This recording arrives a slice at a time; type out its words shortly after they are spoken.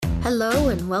Hello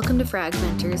and welcome to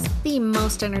Fragmenters, the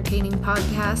most entertaining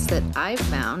podcast that I've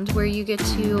found, where you get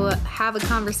to have a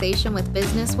conversation with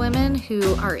businesswomen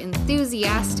who are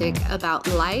enthusiastic about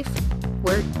life,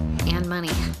 work, and money.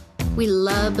 We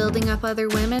love building up other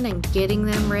women and getting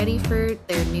them ready for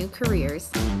their new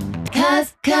careers.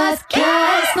 Cause,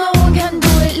 no one can do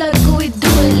it like we do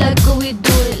it, like we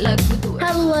do it, like we do it.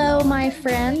 Hello, my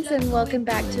friends, and welcome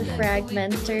back to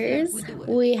Fragmenters.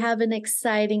 We have an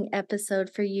exciting episode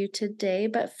for you today,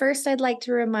 but first I'd like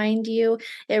to remind you,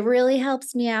 it really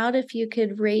helps me out if you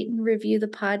could rate and review the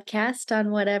podcast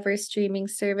on whatever streaming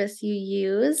service you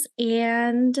use,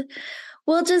 and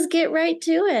we'll just get right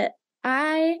to it.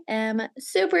 I am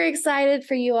super excited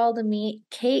for you all to meet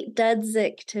Kate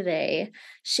Dudzik today.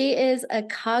 She is a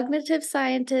cognitive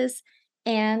scientist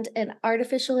and an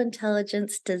artificial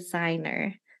intelligence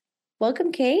designer.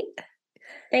 Welcome, Kate.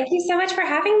 Thank you so much for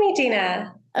having me,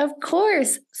 Gina. Of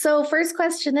course. So first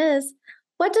question is,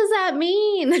 what does that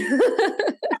mean?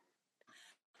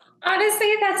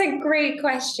 Honestly, that's a great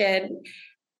question.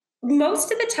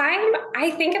 Most of the time,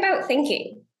 I think about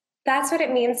thinking. That's what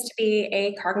it means to be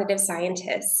a cognitive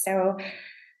scientist. So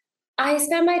I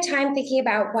spend my time thinking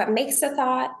about what makes a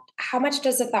thought, how much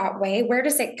does a thought weigh, where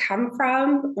does it come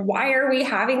from, why are we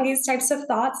having these types of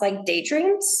thoughts like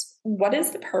daydreams? What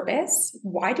is the purpose?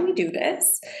 Why do we do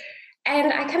this?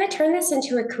 And I kind of turn this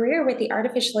into a career with the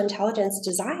artificial intelligence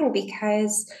design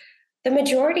because the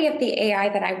majority of the AI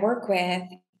that I work with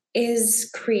is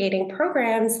creating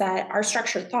programs that are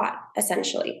structured thought,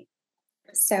 essentially.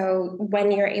 So when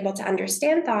you're able to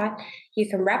understand thought, you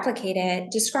can replicate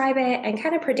it, describe it, and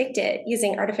kind of predict it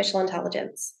using artificial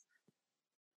intelligence.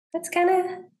 That's kind of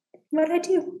what I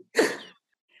do.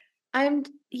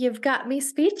 You've got me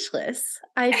speechless.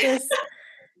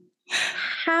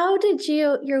 How did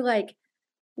you're like,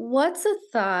 what's a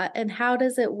thought and how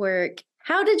does it work?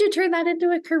 How did you turn that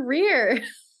into a career?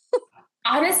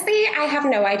 Honestly, I have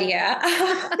no idea.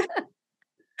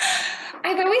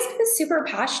 I've always been super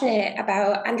passionate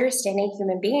about understanding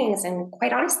human beings. And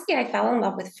quite honestly, I fell in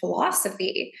love with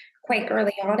philosophy quite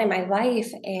early on in my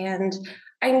life. And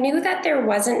I knew that there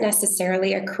wasn't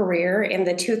necessarily a career in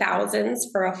the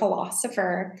 2000s for a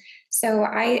philosopher. So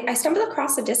I stumbled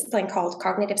across a discipline called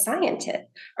cognitive science,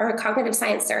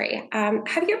 sorry.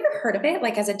 Have you ever heard of it,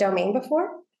 like as a domain before?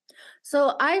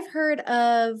 So I've heard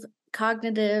of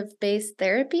cognitive-based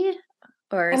therapy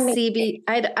or CB.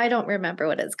 I don't remember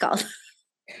what it's called.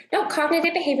 No,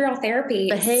 cognitive behavioral therapy.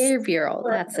 That's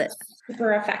it.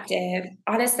 Super effective.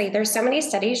 Honestly, there's so many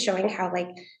studies showing how like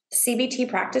CBT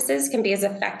practices can be as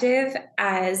effective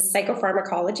as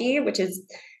psychopharmacology, which is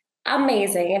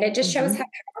amazing. And it just shows how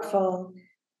powerful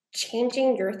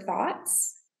changing your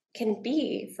thoughts can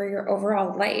be for your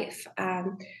overall life.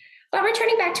 But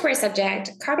returning back to our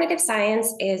subject, cognitive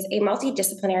science is a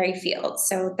multidisciplinary field.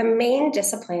 So the main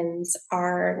disciplines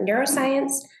are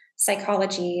neuroscience,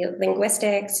 psychology,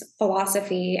 linguistics,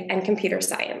 philosophy, and computer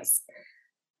science.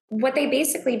 What they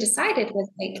basically decided was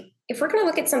like, if we're going to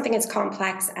look at something as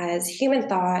complex as human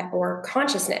thought or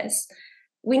consciousness,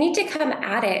 we need to come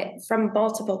at it from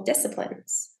multiple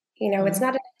disciplines. It's not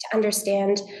enough to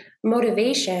understand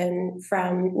motivation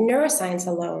from neuroscience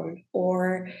alone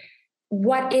or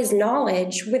what is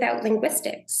knowledge without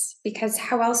linguistics, because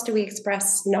how else do we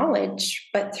express knowledge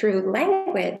but through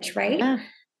language, right? Yeah.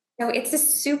 So it's a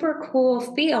super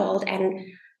cool field. And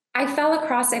I fell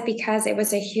across it because it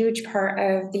was a huge part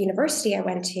of the university I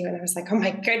went to. And I was like, oh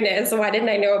my goodness, why didn't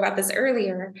I know about this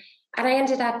earlier? And I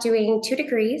ended up doing 2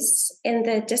 degrees in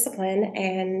the discipline.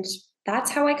 And that's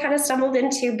how I kind of stumbled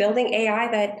into building AI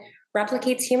that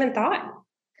replicates human thought.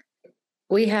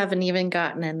 We haven't even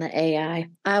gotten in the AI.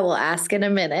 I will ask in a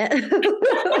minute.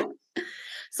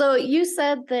 So you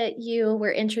said that you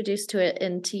were introduced to it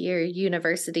into your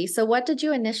university. So what did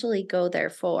you initially go there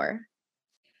for?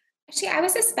 Actually, I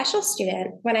was a special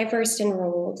student when I first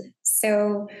enrolled.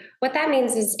 So what that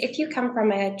means is if you come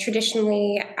from a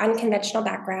traditionally unconventional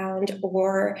background,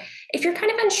 or if you're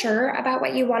kind of unsure about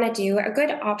what you want to do, a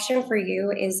good option for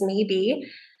you is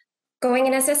maybe going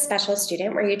in as a special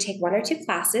student where you take 1 or 2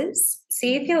 classes,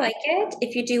 see if you like it.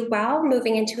 If you do well,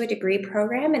 moving into a degree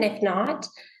program. And if not,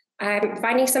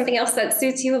 finding something else that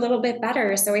suits you a little bit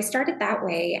better. So I started that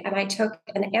way. And I took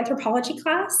an anthropology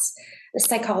class, a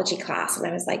psychology class. And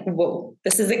I was like, whoa,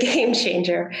 this is a game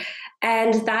changer.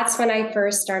 And that's when I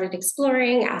first started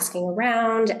exploring, asking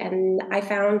around. And I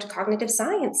found cognitive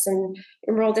science and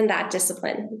enrolled in that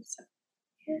discipline. So,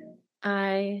 yeah.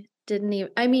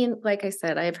 Like I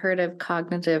said, I've heard of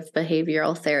cognitive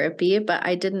behavioral therapy, but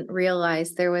I didn't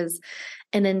realize there was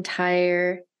an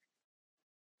entire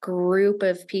group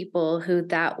of people who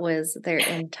that was their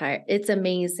entire, it's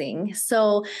amazing.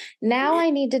 So now I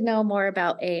need to know more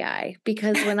about AI,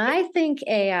 because when I think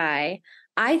AI,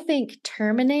 I think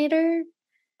Terminator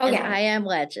Oh, and yeah. I Am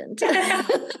Legend.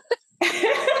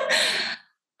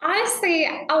 Honestly,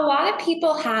 a lot of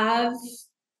people have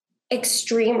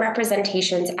extreme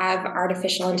representations of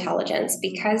artificial intelligence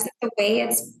because of the way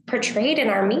it's portrayed in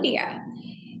our media.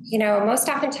 Most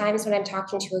oftentimes when I'm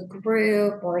talking to a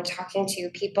group or talking to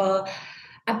people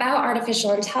about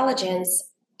artificial intelligence,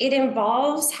 it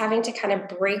involves having to kind of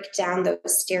break down those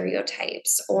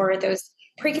stereotypes or those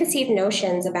preconceived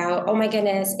notions about, oh my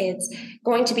goodness, it's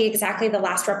going to be exactly the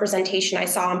last representation I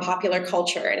saw in popular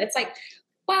culture. And it's like,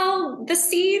 well, the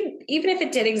seed, even if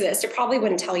it did exist, it probably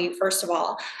wouldn't tell you, first of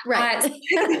all. Right.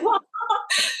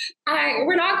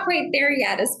 We're not quite there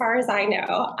yet, as far as I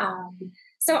know.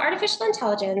 So, artificial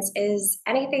intelligence is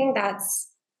anything that's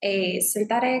a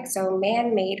synthetic, so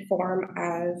man made form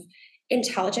of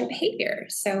intelligent behavior.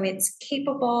 So, it's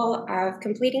capable of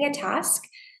completing a task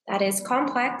that is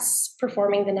complex,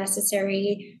 performing the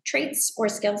necessary traits or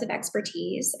skills of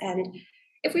expertise. And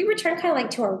if we return kind of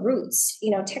like to our roots,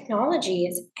 technology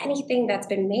is anything that's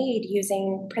been made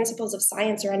using principles of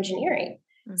science or engineering.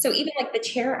 So even like the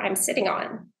chair I'm sitting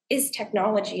on is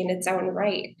technology in its own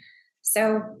right.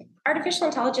 So artificial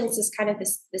intelligence is kind of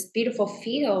this beautiful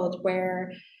field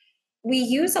where we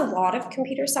use a lot of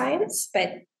computer science,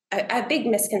 but a big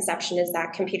misconception is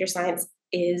that computer science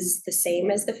is the same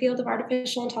as the field of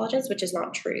artificial intelligence, which is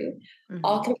not true.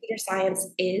 All computer science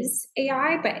is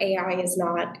AI, but AI is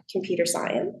not computer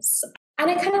science. And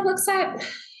it kind of looks at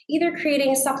either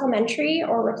creating supplementary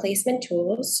or replacement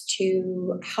tools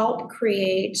to help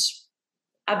create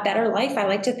a better life, I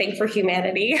like to think, for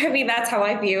humanity. I mean, that's how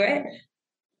I view it.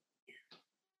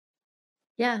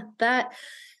 Yeah,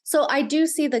 so I do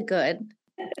see the good.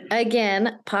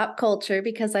 Again, pop culture,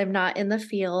 because I'm not in the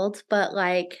field, but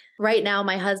like right now,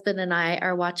 my husband and I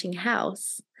are watching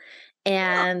House.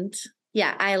 And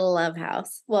yeah, I love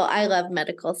House. Well, I love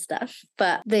medical stuff,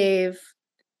 but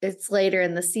it's later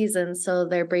in the season, so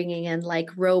they're bringing in like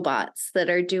robots that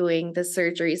are doing the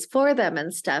surgeries for them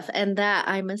and stuff. And that,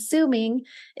 I'm assuming,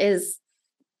 is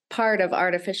part of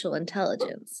artificial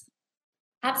intelligence.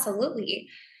 Absolutely.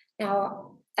 Now,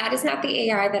 that is not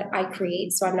the AI that I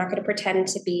create, so I'm not going to pretend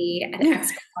to be an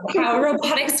expert on how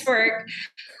robotics work.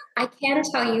 I can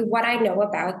tell you what I know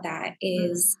about that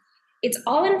is it's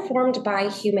all informed by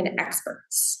human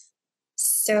experts.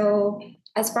 So,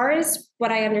 as far as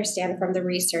what I understand from the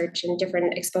research and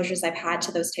different exposures I've had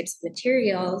to those types of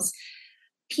materials,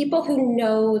 people who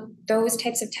know those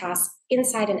types of tasks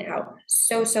inside and out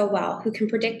so well, who can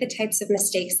predict the types of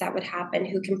mistakes that would happen,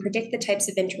 who can predict the types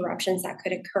of interruptions that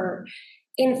could occur,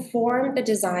 inform the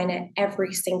design at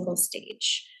every single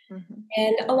stage.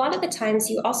 And a lot of the times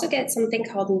you also get something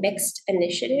called mixed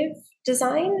initiative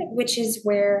design, which is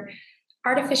where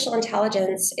artificial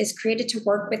intelligence is created to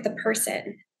work with the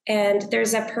person. And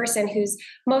there's a person who's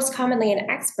most commonly an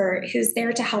expert who's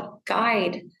there to help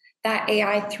guide that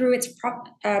AI through its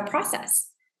process.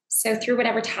 So through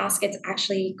whatever task it's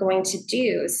actually going to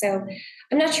do. So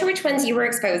I'm not sure which ones you were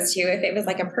exposed to, if it was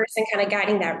like a person kind of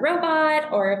guiding that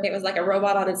robot, or if it was like a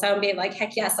robot on its own being like,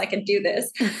 heck yes, I can do this.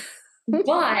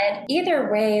 But either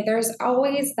way, there's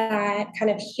always that kind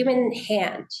of human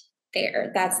hand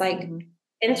there that's like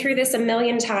been through this a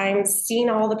million times, seen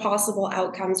all the possible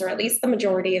outcomes, or at least the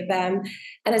majority of them,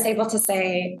 and is able to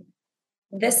say,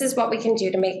 this is what we can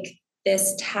do to make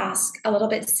this task a little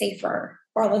bit safer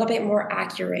or a little bit more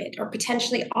accurate or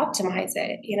potentially optimize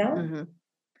it.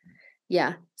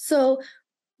 Yeah. So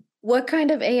what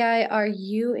kind of AI are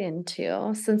you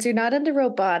into? Since you're not into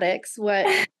robotics,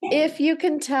 if you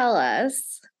can tell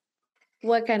us,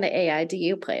 what kind of AI do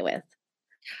you play with?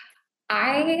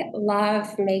 I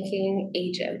love making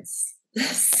agents.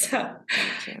 So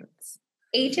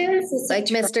agents is like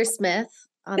Mr. Smith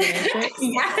on the Matrix.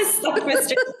 Yes, like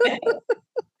Mr. Smith.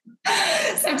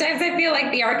 Sometimes I feel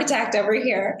like the architect over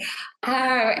here.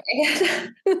 And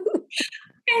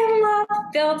I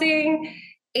love building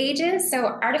agents,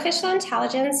 so artificial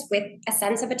intelligence with a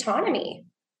sense of autonomy.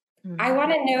 I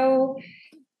want to know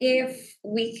if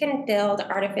we can build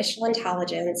artificial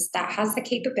intelligence that has the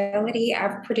capability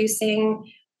of producing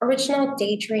original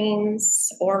daydreams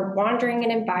or wandering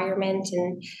an environment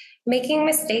and making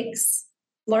mistakes,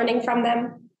 learning from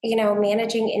them,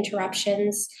 managing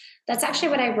interruptions. That's actually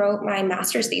what I wrote my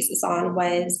master's thesis on,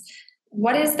 was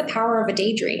what is the power of a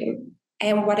daydream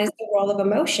and what is the role of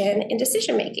emotion in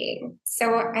decision making?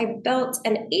 So I built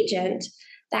an agent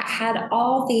that had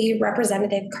all the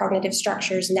representative cognitive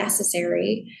structures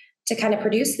necessary to kind of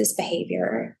produce this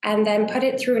behavior, and then put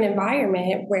it through an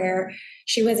environment where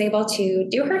she was able to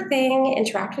do her thing,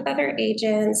 interact with other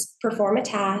agents, perform a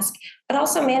task, but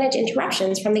also manage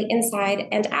interruptions from the inside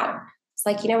and out. It's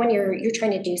like, when you're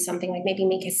trying to do something like maybe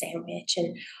make a sandwich,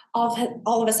 and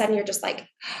all of a sudden you're just like,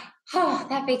 oh,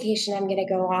 that vacation I'm going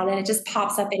to go on, and it just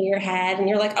pops up in your head, and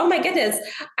you're like, oh my goodness,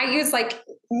 I use like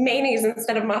mayonnaise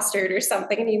instead of mustard or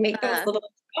something, and you make those little,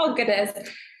 oh goodness.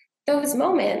 Those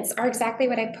moments are exactly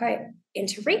what I put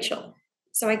into Rachel.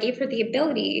 So I gave her the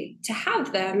ability to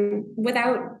have them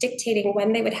without dictating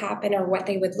when they would happen or what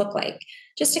they would look like,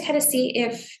 just to kind of see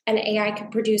if an AI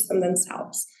could produce them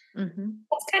themselves.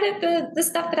 That's kind of the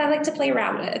stuff that I like to play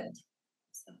around with.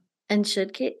 So. And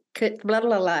could blah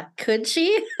blah blah? Could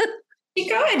she? She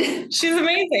could. She's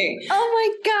amazing.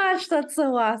 Oh my gosh, that's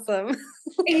so awesome.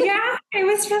 Yeah, it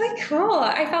was really cool.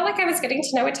 I felt like I was getting to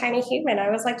know a tiny human. I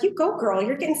was like, you go, girl,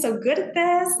 you're getting so good at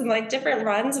this. And like different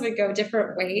runs would go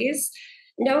different ways.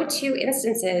 No two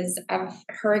instances of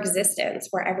her existence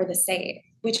were ever the same,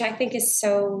 which I think is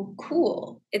so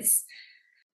cool. It's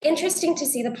interesting to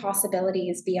see the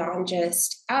possibilities beyond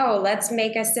just, oh, let's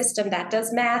make a system that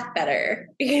does math better.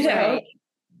 Right.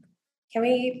 Can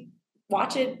we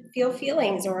watch it feel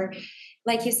feelings? Or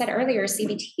like you said earlier,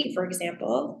 CBT, for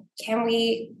example, can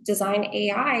we design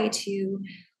AI to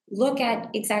look at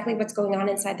exactly what's going on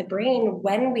inside the brain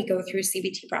when we go through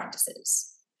CBT practices?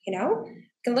 We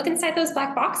can look inside those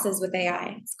black boxes with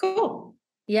AI. It's cool.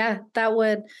 Yeah, that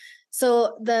would.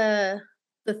 So the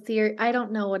theory, I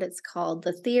don't know what it's called,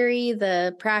 the theory,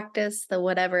 the practice, the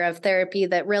whatever of therapy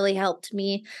that really helped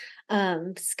me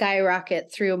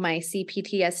skyrocket through my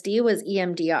CPTSD was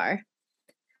EMDR.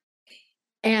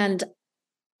 And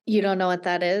you don't know what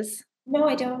that is? No,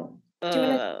 I don't. Do you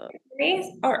want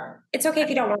to? Or it's okay if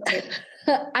you don't want to.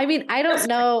 I mean, I don't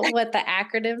know what the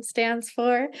acronym stands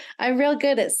for. I'm real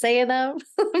good at saying them,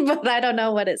 but I don't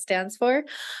know what it stands for.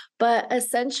 But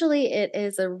essentially, it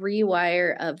is a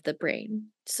rewire of the brain.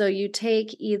 So you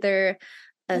take either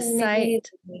you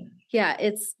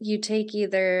take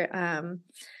either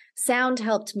sound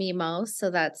helped me most.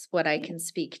 So that's what I can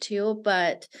speak to.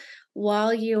 But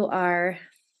while you are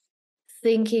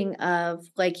thinking of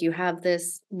like you have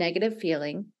this negative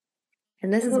feeling,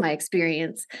 and this is my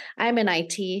experience. I'm in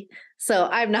IT, so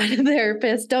I'm not a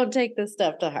therapist. Don't take this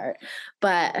stuff to heart.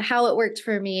 But how it worked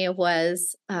for me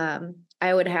was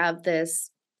I would have this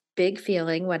big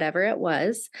feeling, whatever it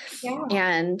was,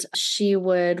 and she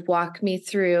would walk me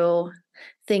through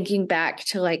thinking back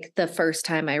to like the first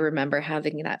time I remember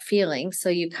having that feeling. So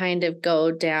you kind of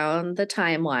go down the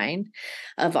timeline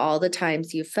of all the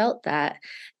times you felt that.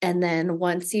 And then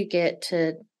once you get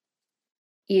to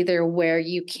either where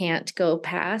you can't go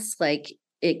past, like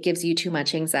it gives you too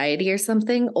much anxiety or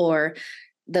something, or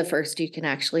the first you can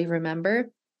actually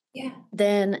remember. Yeah.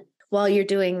 Then while you're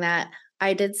doing that,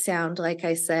 I did sound, like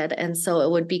I said, and so it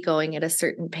would be going at a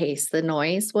certain pace, the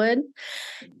noise would.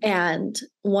 And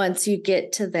once you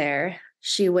get to there,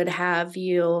 she would have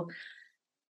you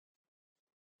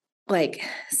like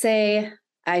say,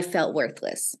 I felt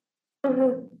worthless.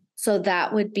 So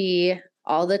that would be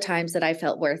all the times that I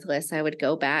felt worthless. I would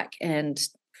go back and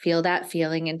feel that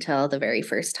feeling until the very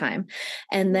first time.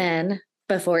 And then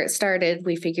before it started,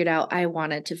 we figured out I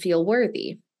wanted to feel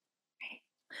worthy.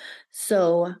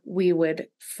 So we would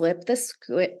flip the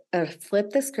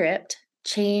script,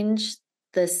 change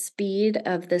the speed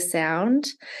of the sound,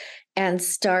 and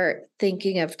start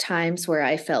thinking of times where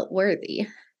I felt worthy.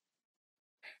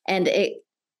 And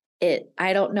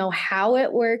I don't know how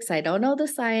it works. I don't know the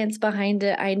science behind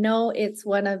it. I know it's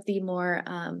one of the more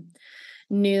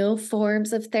new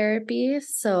forms of therapy.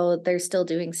 So they're still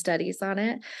doing studies on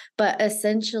it. But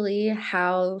essentially,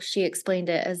 how she explained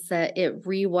it is that it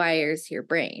rewires your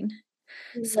brain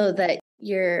so that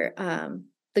your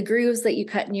the grooves that you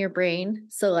cut in your brain.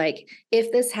 So like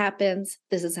if this happens,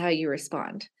 this is how you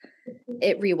respond.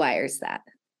 It rewires that.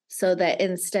 So that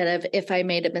instead of if I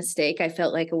made a mistake, I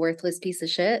felt like a worthless piece of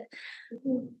shit,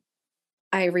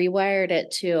 I rewired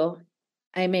it to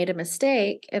I made a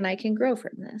mistake and I can grow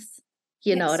from this.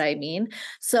 You know what I mean?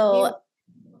 So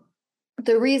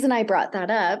the reason I brought that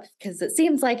up, because it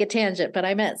seems like a tangent, but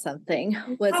I meant something,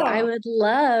 was I would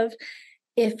love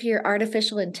if your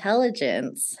artificial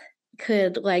intelligence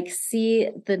could like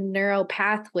see the neural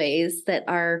pathways that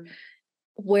are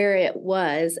where it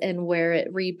was and where it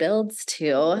rebuilds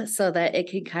to so that it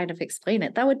can kind of explain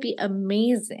it. That would be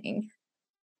amazing.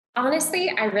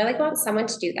 Honestly, I really want someone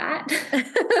to do that.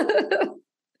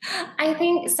 I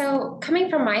think so. Coming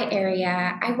from my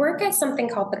area, I work at something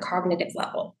called the cognitive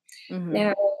level.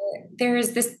 Now,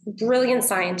 there's this brilliant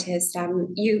scientist.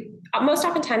 You most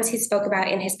oftentimes he spoke about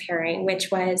in his pairing, which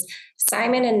was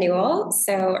Simon and Newell.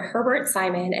 So Herbert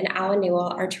Simon and Alan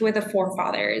Newell are two of the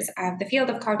forefathers of the field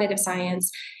of cognitive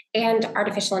science and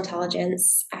artificial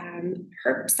intelligence.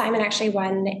 Simon actually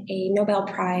won a Nobel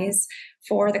Prize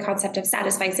for the concept of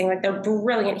satisficing. Like, they're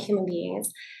brilliant human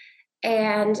beings.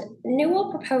 And Newell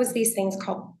proposed these things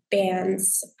called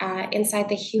bands inside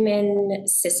the human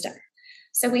system.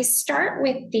 So we start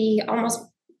with the almost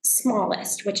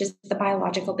smallest, which is the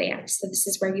biological band. So this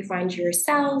is where you find your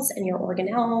cells and your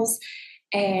organelles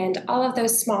and all of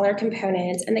those smaller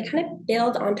components, and they kind of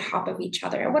build on top of each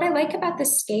other. And what I like about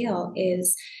this scale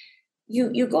is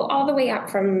you go all the way up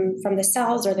from the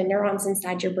cells or the neurons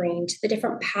inside your brain to the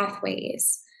different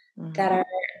pathways that are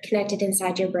connected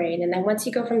inside your brain. And then once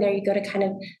you go from there, you go to kind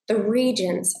of the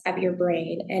regions of your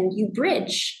brain, and you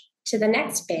bridge to the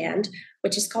next band,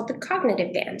 which is called the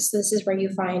cognitive band. So this is where you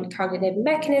find cognitive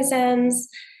mechanisms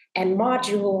and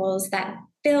modules that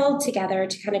build together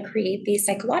to kind of create the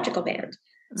psychological band.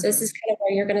 So this is kind of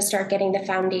where you're going to start getting the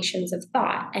foundations of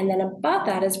thought. And then above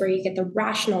that is where you get the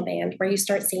rational band, where you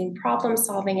start seeing problem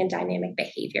solving and dynamic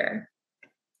behavior.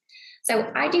 So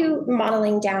I do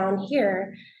modeling down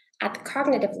here at the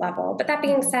cognitive level. But that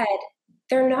being said,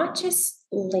 they're not just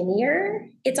linear.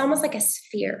 It's almost like a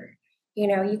sphere. You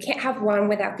know, you can't have one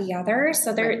without the other.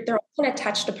 So they're all kind of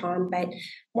touched upon, but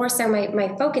more so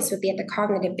my focus would be at the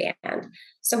cognitive band.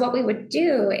 So what we would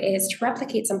do is to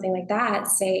replicate something like that,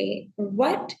 say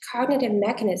what cognitive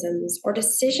mechanisms or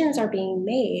decisions are being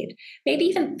made, maybe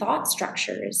even thought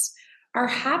structures are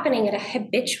happening at a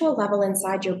habitual level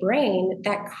inside your brain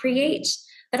that create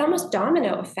that almost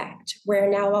domino effect, where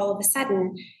now all of a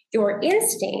sudden your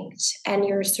instinct and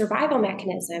your survival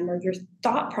mechanism or your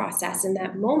thought process in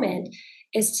that moment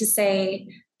is to say,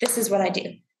 this is what I do.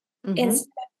 Instead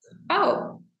of,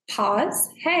 oh, pause,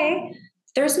 hey,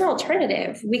 there's no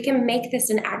alternative. We can make this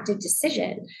an active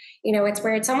decision. You know, it's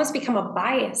where it's almost become a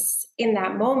bias in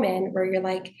that moment where you're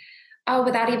like, oh,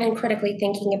 without even critically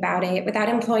thinking about it, without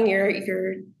employing your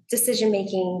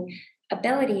decision-making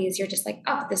abilities, you're just like,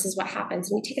 oh, this is what happens.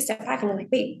 And you take a step back and you're like,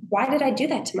 wait, why did I do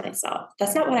that to myself?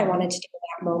 That's not what I wanted to do in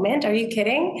that moment. Are you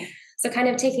kidding? So kind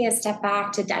of taking a step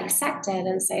back to dissect it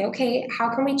and say, okay,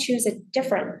 how can we choose a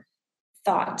different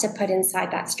thought to put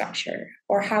inside that structure?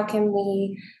 Or how can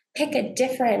we pick a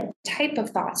different type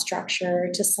of thought structure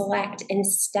to select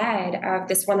instead of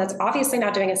this one that's obviously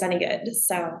not doing us any good?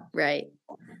 So, Right.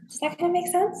 Does that kind of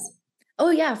make sense?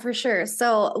 Oh, yeah, for sure.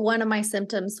 So one of my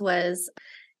symptoms was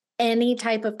any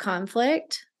type of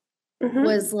conflict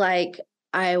was like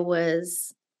I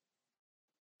was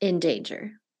in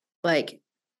danger, like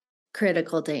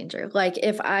critical danger. Like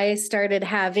if I started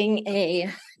having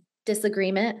a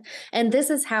disagreement, and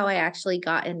this is how I actually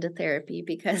got into therapy,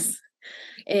 because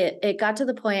it got to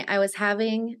the point I was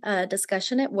having a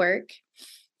discussion at work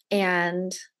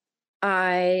and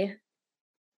I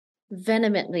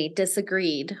vehemently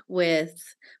disagreed with,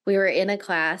 we were in a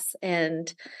class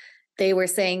and they were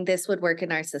saying this would work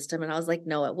in our system. And I was like,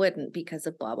 no, it wouldn't because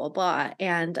of blah, blah, blah.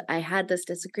 And I had this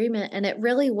disagreement and it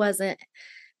really wasn't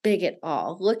big at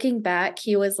all. Looking back,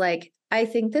 he was like, I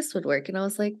think this would work. And I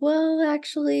was like, well,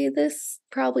 actually, this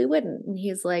probably wouldn't. And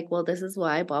he's like, well, this is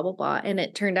why, blah, blah, blah. And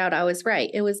it turned out I was right.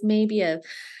 It was maybe a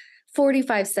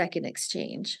 45-second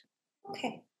exchange.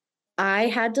 Okay. I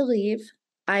had to leave.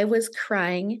 I was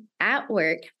crying at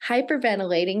work,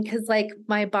 hyperventilating because like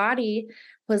my body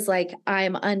was like,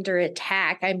 I'm under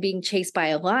attack. I'm being chased by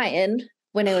a lion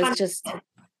when it was just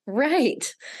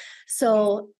right.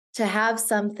 So to have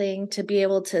something to be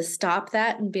able to stop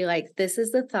that and be like, this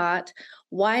is the thought.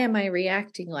 Why am I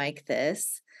reacting like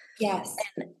this? Yes.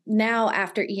 And now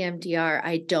after EMDR,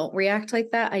 I don't react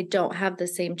like that. I don't have the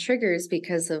same triggers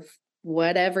because of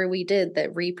whatever we did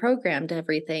that reprogrammed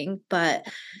everything, but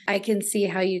I can see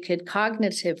how you could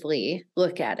cognitively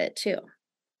look at it too.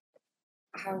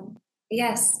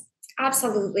 Yes,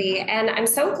 absolutely. And I'm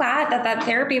so glad that that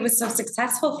therapy was so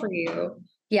successful for you.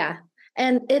 Yeah.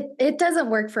 And it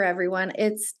doesn't work for everyone.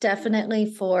 It's definitely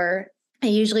it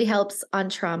usually helps on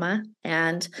trauma,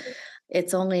 and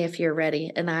it's only if you're ready.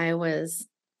 And I was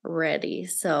ready.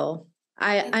 So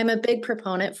I'm a big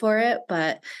proponent for it,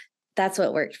 but that's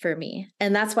what worked for me.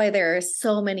 And that's why there are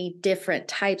so many different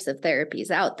types of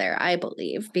therapies out there, I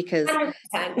believe, because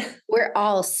 100%. we're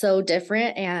all so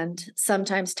different. And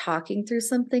sometimes talking through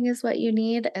something is what you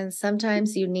need. And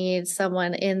sometimes you need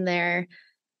someone in there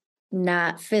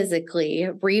not physically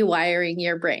rewiring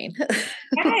your brain.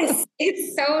 Yes,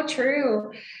 it's so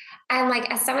true. And like,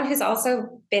 as someone who's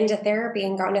also been to therapy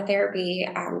and gone to therapy,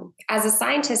 as a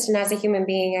scientist and as a human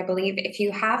being, I believe if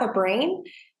you have a brain,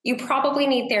 you probably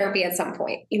need therapy at some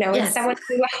point. It's Yes. someone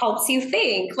who helps you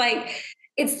think. Like,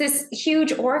 it's this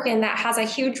huge organ that has a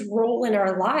huge role in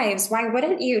our lives. Why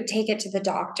wouldn't you take it to the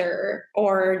doctor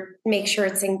or make sure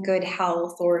it's in good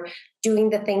health or doing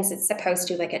the things it's supposed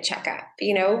to, like a checkup?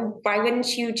 Why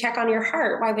wouldn't you check on your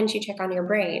heart? Why wouldn't you check on your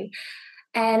brain?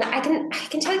 And I can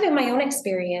tell you in my own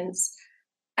experience,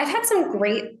 I've had some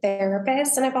great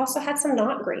therapists and I've also had some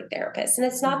not great therapists. And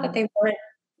it's not that they weren't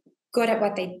good at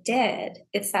what they did,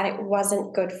 it's that it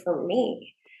wasn't good for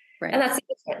me. And Right. that's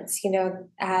the difference.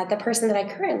 The person that I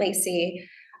currently see,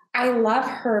 I love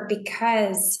her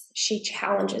because she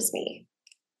challenges me.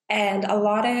 And a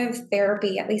lot of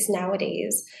therapy, at least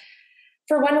nowadays,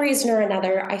 for one reason or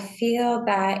another, I feel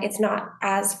that it's not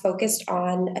as focused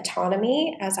on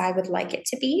autonomy as I would like it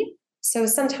to be. So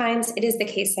sometimes it is the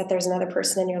case that there's another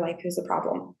person in your life who's a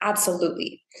problem.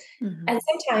 Absolutely. Mhm. And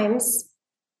sometimes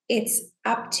it's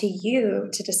up to you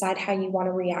to decide how you want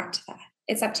to react to that.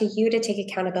 It's up to you to take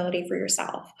accountability for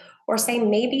yourself or say,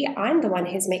 maybe I'm the one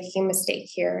who's making a mistake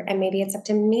here. And maybe it's up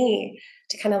to me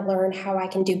to kind of learn how I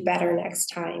can do better next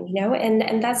time,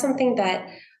 And that's something that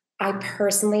I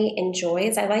personally enjoy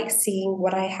is I like seeing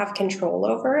what I have control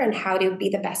over and how to be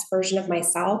the best version of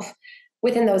myself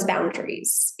within those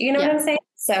boundaries. You know what Yeah. I'm saying?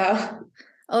 So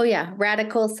Oh yeah,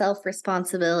 radical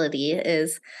self-responsibility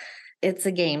it's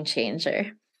a game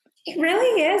changer. it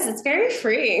really is. It's very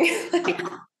freeing.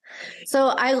 Yeah. So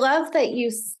I love that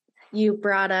you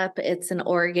brought up it's an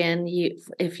organ.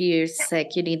 If you're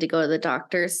sick, you need to go to the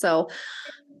doctor. So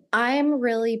I'm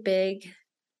really big.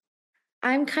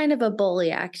 I'm kind of a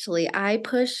bully, actually. I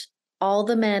push all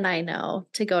the men I know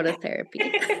to go to therapy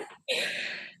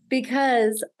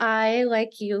because I,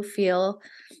 like you, feel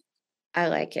I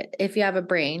like it. If you have a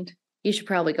brain, you should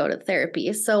probably go to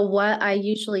therapy. So, what I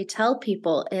usually tell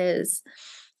people is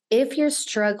if you're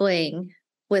struggling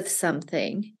with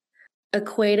something,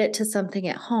 equate it to something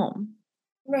at home.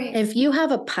 Right. If you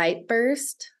have a pipe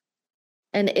burst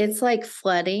and it's like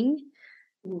flooding,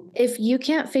 if you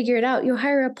can't figure it out, you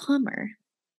hire a plumber.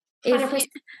 If 100%.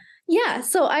 Yeah,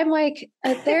 so I'm like,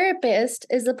 a therapist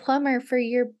is a plumber for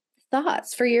your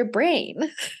thoughts, for your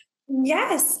brain.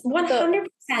 Yes, So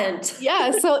 100%.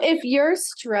 yeah, so if you're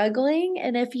struggling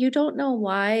and if you don't know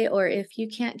why, or if you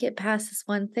can't get past this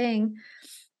one thing,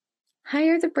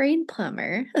 hire the brain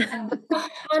plumber. Let's go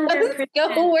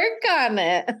 100%. work on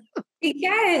it.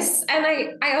 Yes. And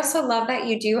I also love that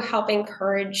you do help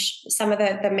encourage some of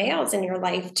the males in your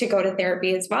life to go to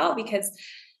therapy as well, because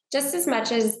just as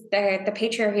much as the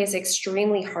patriarchy is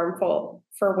extremely harmful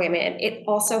for women, it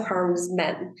also harms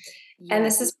men. And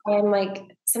Yes. this is why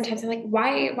sometimes I'm like,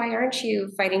 why aren't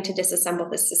you fighting to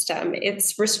disassemble the system?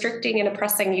 It's restricting and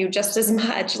oppressing you just as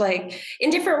much, like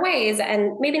in different ways,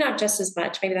 and maybe not just as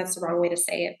much, maybe that's the wrong way to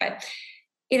say it, but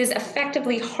it is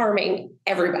effectively harming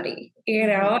everybody,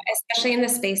 especially in the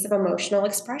space of emotional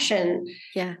expression.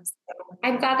 Yeah.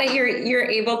 I'm glad that you're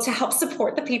able to help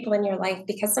support the people in your life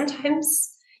because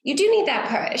sometimes you do need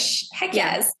that push. Heck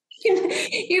Yeah. yes.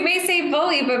 You may say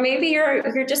bully, but maybe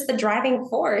you're just the driving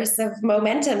force of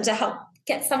momentum to help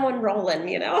get someone rolling.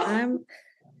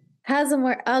 Hasn't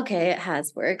worked. Okay, it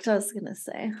has worked. I was gonna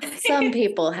say some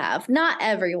people have, not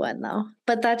everyone though,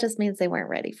 but that just means they weren't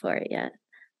ready for it yet.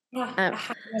 Yeah,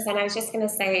 100%. I was just going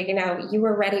to say, you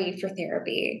were ready for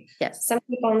therapy. Yes. Some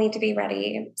people need to be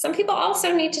ready. Some people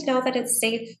also need to know that it's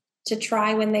safe to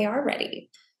try when they are ready.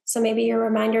 So maybe your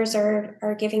reminders are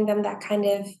giving them that kind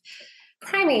of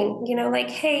priming, like,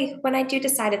 hey, when I do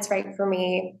decide it's right for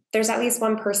me, there's at least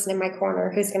one person in my corner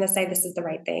who's going to say this is the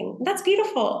right thing. That's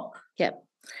beautiful. Yep.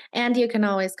 And you can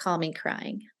always call me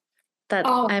crying.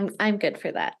 Oh, I'm good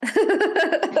for that.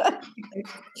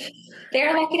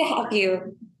 they're lucky to have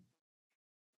you.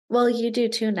 Well, you do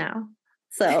too now.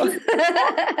 So I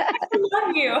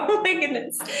love you. Oh my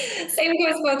goodness. Same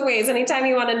goes both ways. Anytime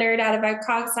you want to nerd out about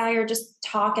coxsci or just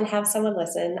talk and have someone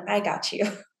listen, I got you.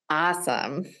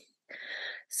 awesome.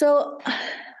 So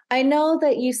I know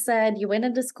that you said you went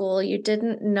into school, you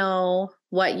didn't know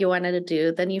what you wanted to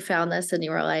do. Then you found this and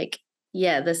you were like,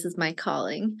 yeah, this is my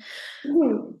calling.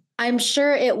 Mhm. I'm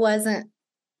sure it wasn't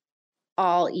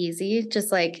all easy,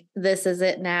 just like this is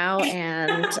it now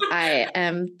and I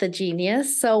am the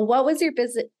genius. So what was your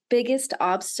biggest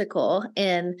obstacle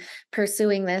in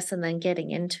pursuing this and then getting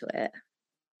into it?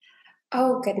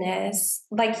 Oh goodness.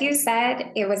 Like you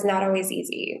said, it was not always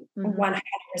easy. Mhm.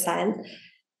 100%.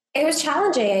 It was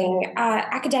challenging.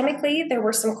 Academically, there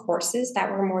were some courses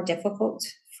that were more difficult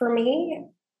for me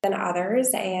than others,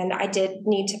 and I did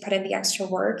need to put in the extra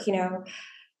work.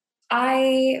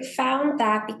 I found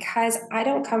that because I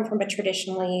don't come from a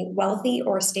traditionally wealthy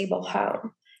or stable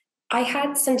home, I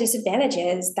had some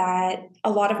disadvantages that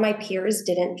a lot of my peers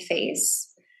didn't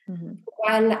face. Mhm.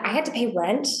 When I had to pay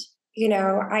rent,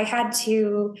 I had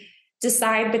to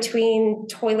decide between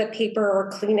toilet paper or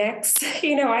Kleenex.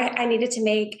 I needed to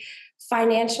make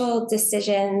financial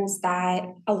decisions that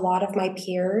a lot of my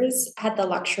peers had the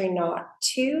luxury not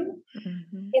to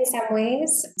Mhm. in some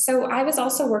ways. So I was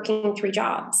also working 3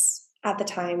 jobs at the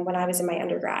time when I was in my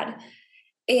undergrad.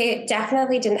 It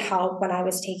definitely didn't help when I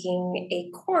was taking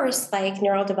a course like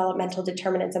neurodevelopmental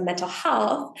determinants of mental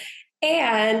health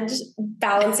and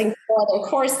balancing 4 other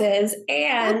courses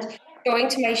and going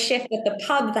to my shift at the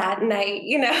pub that night.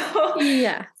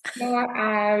 Yeah.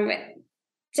 So,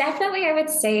 definitely, I would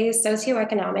say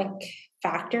socioeconomic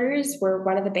factors were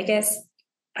one of the biggest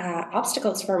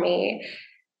obstacles for me.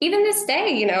 Even this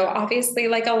day, obviously,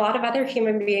 like a lot of other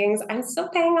human beings, I'm still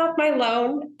paying off my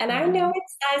loan and I know Mhm.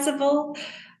 it's sizable.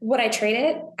 Would I trade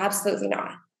it? Absolutely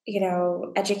not.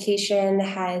 Education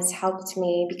has helped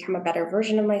me become a better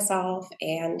version of myself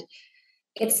and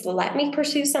it's let me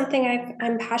pursue something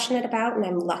I'm passionate about, and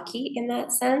I'm lucky in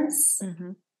that sense.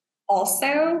 Mhm.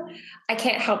 Also, I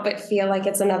can't help but feel like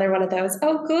it's another one of those,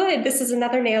 oh, good, this is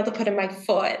another nail to put in my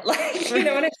foot. Like, you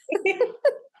know what I mean?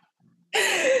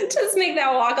 Just make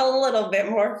that walk a little bit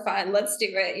more fun. Let's do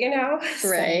it. So,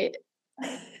 Right.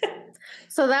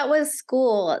 So that was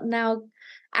school. Now,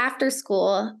 after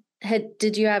school,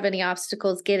 did you have any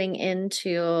obstacles getting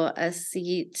into a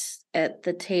seat at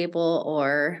the table,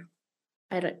 or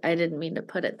I didn't mean to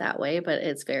put it that way, but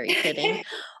it's very fitting,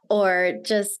 or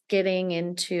just getting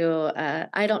into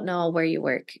I don't know where you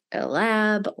work, a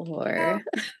lab uh, or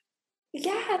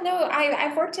yeah, no,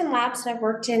 I've worked in labs and I've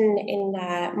worked in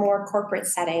more corporate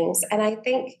settings, and I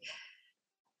think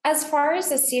as far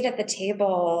as a seat at the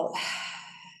table,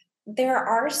 there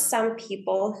are some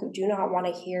people who do not want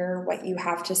to hear what you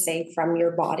have to say from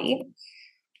your body.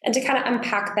 And to kind of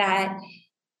unpack that,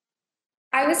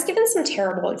 I was given some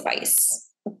terrible advice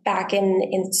back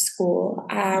in school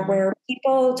Mhm. where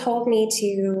people told me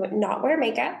to not wear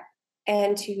makeup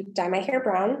and to dye my hair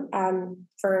brown.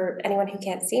 For anyone who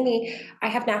can't see me, I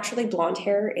have naturally blonde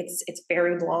hair. It's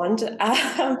very blonde.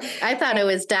 I thought it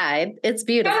was dyed. It's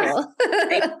beautiful.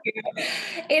 Thank you.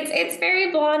 It's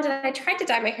very blonde, and I tried to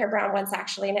dye my hair brown once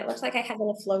actually, and it looked like I had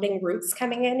little floating roots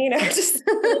coming in, just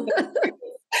a little bit.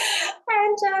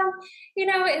 And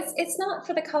it's not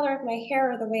for the color of my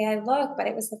hair or the way I look, but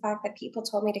it was the fact that people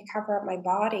told me to cover up my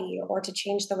body or to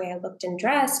change the way I looked and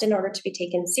dressed in order to be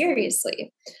taken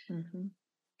seriously. Mhm.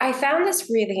 I found this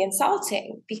really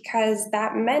insulting because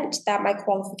that meant that my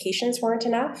qualifications weren't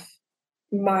enough,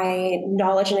 my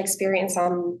knowledge and experience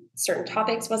on certain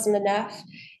topics wasn't enough.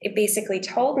 It basically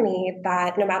told me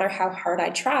that no matter how hard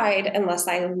I tried, unless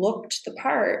I looked the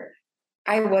part,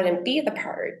 I wouldn't be the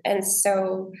part. And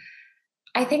so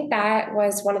I think that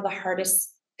was one of the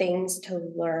hardest things to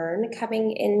learn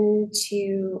coming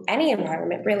into any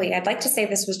environment, really. I'd like to say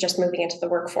this was just moving into the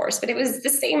workforce, but it was the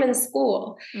same in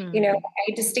school. Mhm.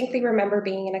 I distinctly remember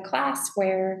being in a class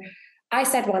where I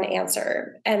said one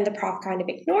answer and the prof kind of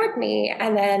ignored me.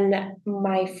 And then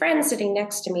my friend sitting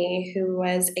next to me, who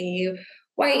was a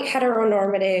white,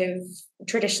 heteronormative,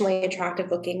 traditionally attractive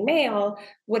looking male,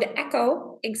 would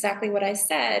echo exactly what I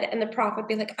said. And the prof would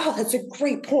be like, oh, that's a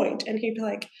great point. And he'd be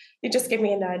like, he'd just give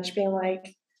me a nudge, being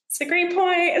like, it's a great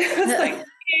point. I was like,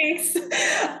 thanks.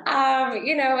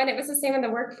 And it was the same in the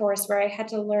workforce where I had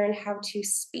to learn how to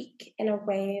speak in a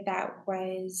way that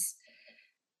was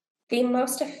the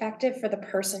most effective for the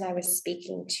person I was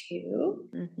speaking to.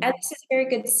 And Mhm. this is a very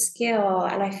good skill.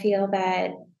 And I feel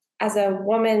that as a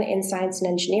woman in science and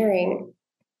engineering,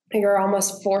 you're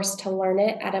almost forced to learn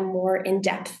it at a more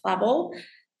in-depth level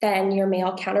than your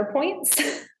male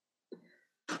counterpoints.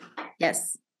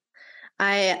 Yes.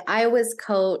 I was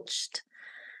coached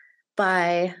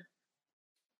by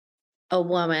a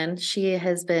woman. She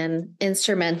has been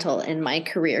instrumental in my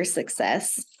career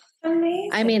success. I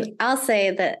Amazing. mean, I'll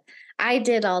say that I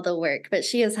did all the work, but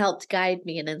she has helped guide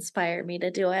me and inspire me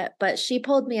to do it. But she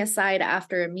pulled me aside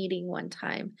after a meeting one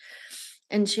time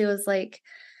and she was like,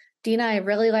 Dina, I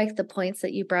really like the points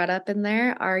that you brought up in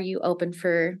there. Are you open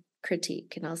for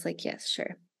critique? And I was like, yes,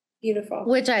 sure. Beautiful.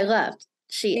 Which I loved.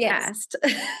 She Yes. asked.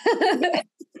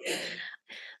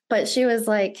 But she was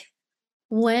like,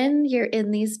 when you're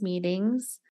in these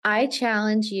meetings, I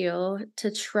challenge you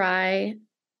to try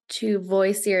to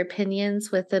voice your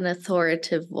opinions with an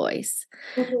authoritative voice.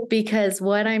 Mhm. Because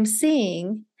what I'm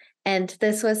seeing, and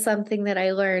this was something that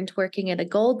I learned working at a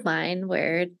gold mine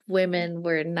where women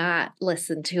were not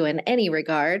listened to in any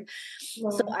regard.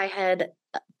 So Wow. I had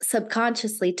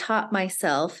subconsciously taught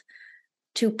myself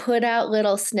to put out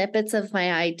little snippets of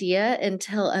my idea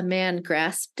until a man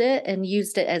grasped it and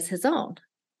used it as his own.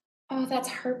 Oh, that's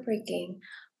heartbreaking.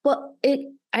 Well,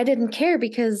 I didn't care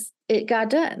because it got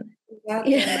done.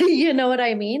 Yeah. You know what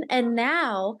I mean? And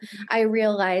now I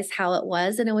realize how it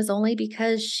was. And it was only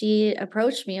because she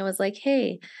approached me and was like,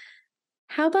 hey,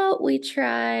 how about we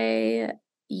try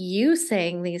you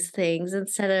saying these things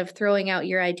instead of throwing out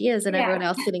your ideas and everyone Yeah.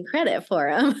 else getting credit for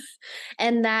them?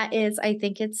 And that is, I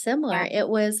think it's similar. Yeah. It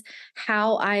was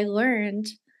how I learned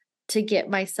to get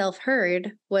myself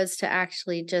heard was to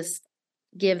actually just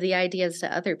give the ideas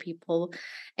to other people.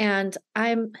 And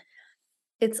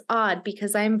it's odd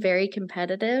because I'm very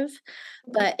competitive,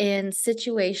 but in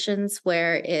situations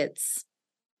where it's,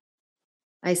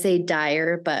 I say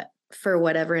dire, but for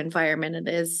whatever environment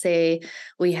it is, say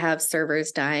we have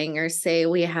servers dying or say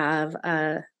we have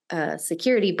a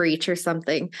security breach or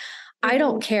something, I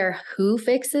don't care who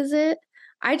fixes it.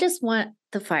 I just want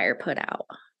the fire put out,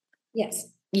 Yes.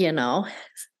 you know?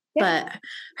 Yeah. But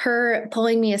her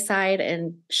pulling me aside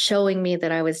and showing me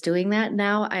that I was doing that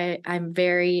now, I'm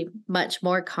very much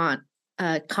more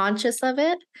conscious of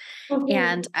it.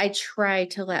 And I try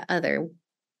to let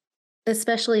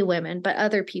especially women, but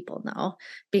other people know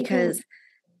because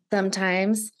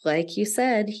sometimes, like you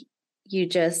said,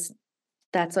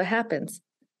 that's what happens.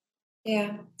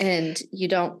 Yeah. And you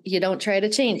don't try to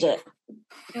change it.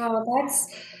 Oh,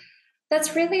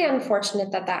 that's really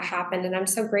unfortunate that that happened, and I'm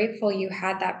so grateful you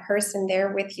had that person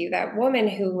there with you, that woman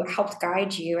who helped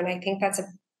guide you, and I think that's a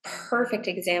perfect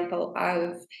example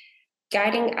of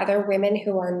guiding other women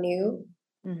who are new,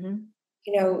 Mhm.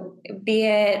 be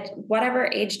it whatever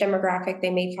age demographic they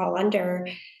may fall under,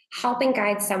 helping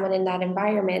guide someone in that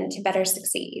environment to better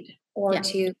succeed or Yeah.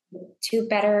 to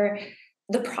better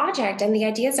the project and the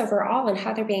ideas overall and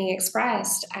how they're being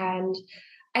expressed. And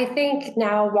I think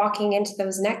now walking into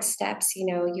those next steps, you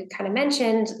kind of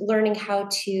mentioned learning how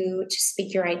to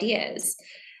speak your ideas.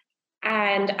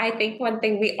 And I think one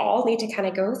thing we all need to kind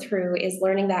of go through is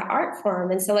learning that art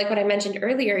form. And so, like what I mentioned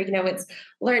earlier, it's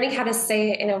learning how to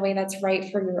say it in a way that's right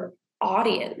for your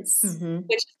audience, Mhm.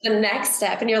 which is the next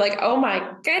step. And you're like, oh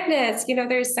my goodness,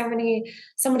 there's so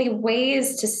many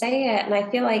ways to say it. And I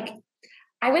feel like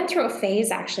I went through a phase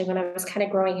actually when I was kind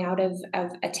of growing out of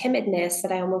a timidness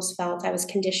that I almost felt I was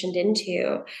conditioned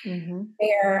into, Mhm.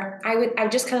 where I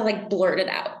would just kind of like blurt it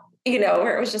out,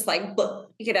 where it was just like,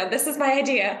 this is my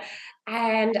idea.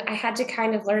 And I had to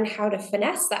kind of learn how to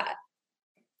finesse that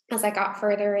as I got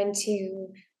further into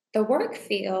the work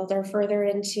field or further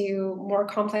into more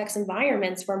complex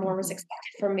environments where more was Mhm.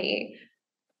 expected from me.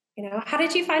 How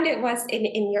did you find it was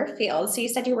in your field? So you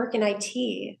said you work in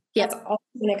IT. That's Yep. also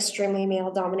an extremely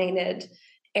male dominated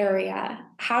area.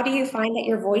 How do you find that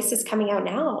your voice is coming out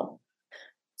now?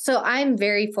 So I'm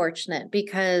very fortunate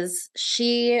because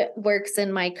she works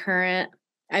in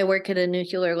I work at a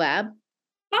nuclear lab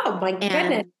Oh my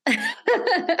goodness,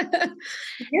 and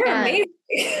you're and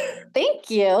amazing. thank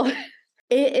you.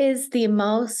 It is the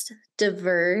most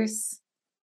diverse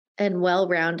and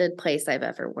well-rounded place I've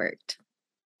ever worked.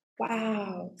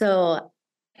 Wow. So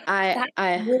That's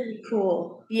I really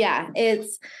cool. yeah,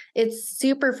 it's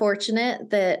super fortunate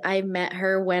that I met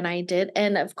her when I did,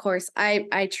 and of course,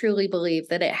 I truly believe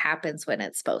that it happens when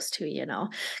it's supposed to,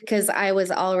 because I was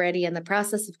already in the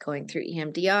process of going through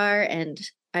EMDR, and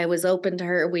I was open to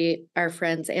her. We are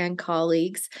friends and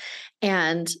colleagues,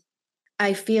 and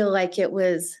I feel like it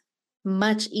was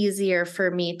much easier for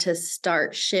me to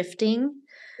start shifting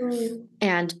Mm,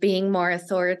 and being more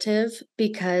authoritative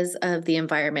because of the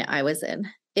environment I was in.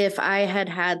 If I had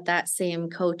had that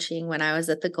same coaching when I was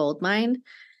at the gold mine,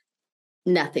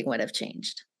 nothing would have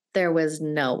changed. There was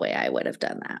no way I would have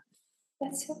done that.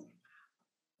 that's so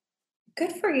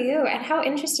good for you. And how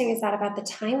interesting is that about the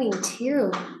timing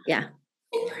too? Yeah.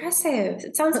 Impressive.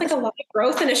 It sounds like a lot of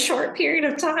growth in a short period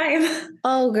of time.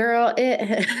 Oh, girl,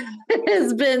 it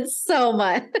has been so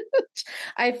much.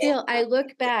 I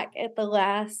look back at the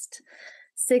last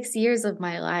 6 years of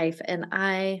my life and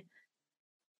I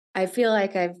feel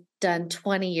like I've done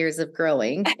 20 years of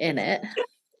growing in it.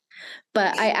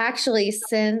 But I actually,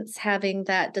 since having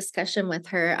that discussion with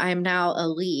her, I'm now a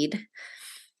lead.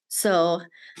 So,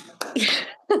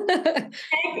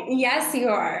 Yes, you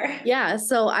are. yeah,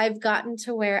 so I've gotten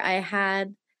to where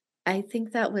I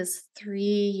think that was 3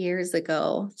 years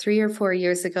ago, 3 or 4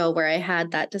 years ago, where I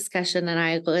had that discussion and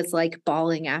I was like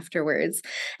bawling afterwards.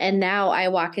 And now I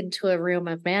walk into a room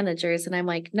of managers and I'm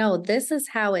like, no, this is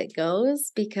how it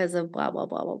goes because of blah, blah,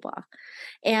 blah, blah, blah.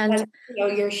 And And you know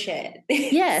your shit.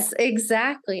 yes,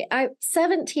 exactly.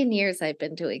 17 years I've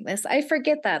been doing this. I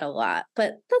forget that a lot,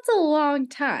 but that's a long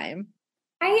time.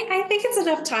 I think it's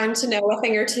enough time to know a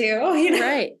thing or two,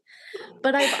 Right.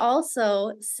 But I've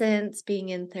also, since being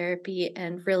in therapy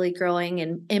and really growing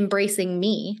and embracing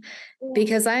me,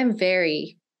 because I'm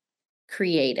very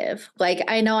creative. Like,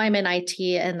 I know I'm in IT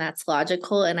and that's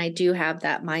logical, and I do have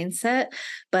that mindset.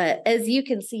 But as you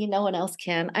can see, no one else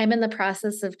can. I'm in the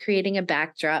process of creating a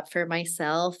backdrop for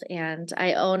myself, and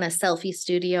I own a selfie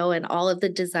studio, and all of the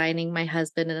designing my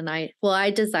husband and I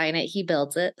design it, he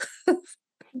builds it.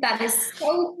 That is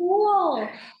so cool.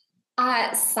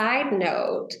 Side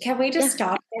note, can we just Yeah.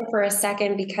 stop there for a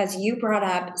second because you brought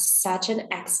up such an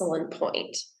excellent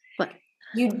point. But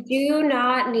You do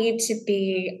not need to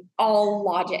be all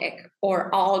logic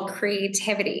or all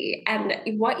creativity.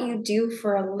 And what you do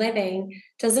for a living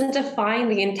doesn't define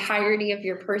the entirety of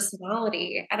your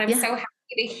personality. And I'm yeah. so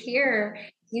happy to hear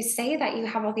you say that you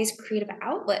have all these creative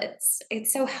outlets.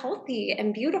 It's so healthy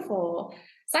and beautiful.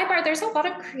 Sidebar, there's a lot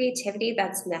of creativity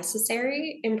that's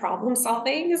necessary in problem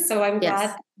solving. So I'm glad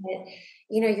Yes. that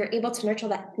you're able to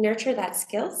nurture that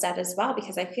skill set as well,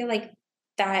 because I feel like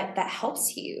that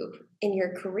helps you in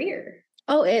your career.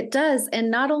 Oh, it does.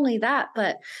 And not only that,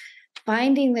 but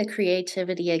finding the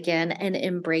creativity again and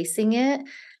embracing it.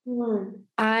 Mm.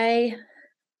 I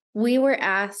we were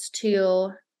asked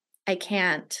to I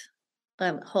can't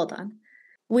hold on.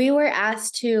 We were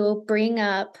asked to bring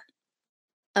up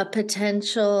a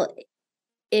potential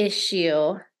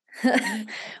issue.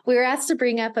 We were asked to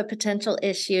bring up a potential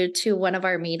issue to one of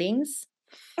our meetings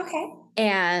Okay.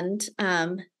 and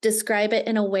describe it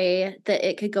in a way that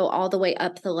it could go all the way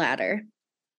up the ladder.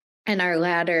 And our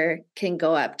ladder can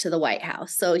go up to the White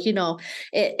House. So,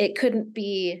 it couldn't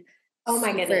be Oh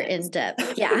my super goodness. in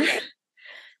depth. Yeah.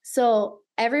 So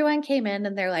everyone came in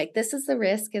and they're like, this is the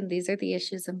risk and these are the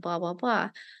issues and blah, blah, blah.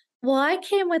 Well, I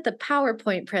came with a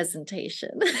PowerPoint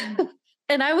presentation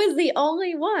and I was the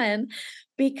only one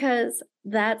because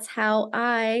that's how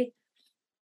I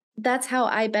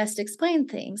best explain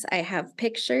things. I have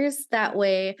pictures. That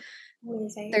way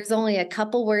Amazing. there's only a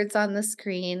couple words on the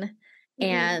screen Mhm.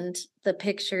 and the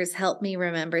pictures help me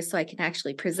remember so I can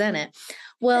actually present it.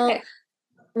 Well, Perfect.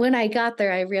 when I got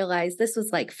there, I realized this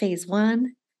was like phase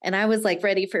 1 and I was like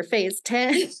ready for phase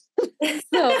 10.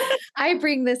 So I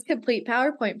bring this complete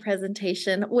PowerPoint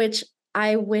presentation, which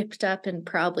I whipped up in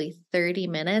probably 30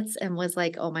 minutes and was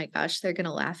like, oh my gosh, they're going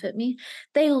to laugh at me.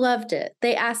 They loved it.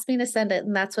 They asked me to send it,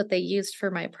 and that's what they used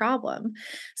for my problem.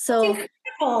 That's So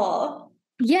incredible.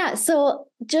 yeah, so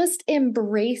just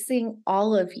embracing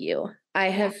all of you, I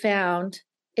Yeah. have found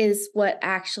is what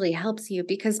actually helps you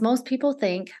because most people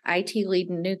think IT lead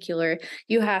in nuclear,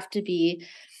 you have to be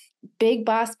big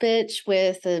boss bitch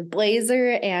with a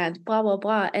blazer and blah blah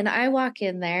blah. And I walk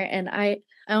in there and I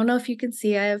don't know if you can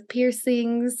see I have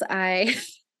piercings. I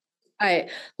I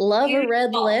love a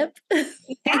red Beautiful. lip. Thank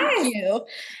Yes. you.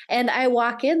 And I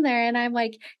walk in there and I'm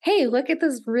like, "Hey, look at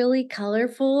this really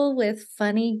colorful with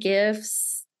funny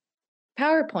gifs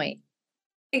PowerPoint."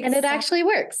 And it Exactly. actually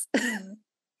works.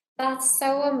 That's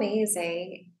so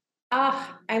amazing.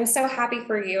 Ah, I'm so happy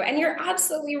for you. And you're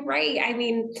absolutely right. I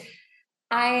mean,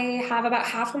 I have about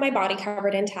half of my body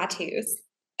covered in tattoos.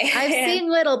 I've And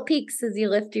seen little peeks as you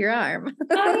lift your arm.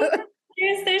 oh,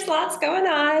 yeah, there's lots going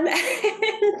on.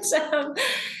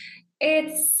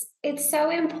 And it's so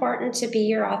important to be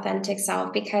your authentic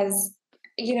self because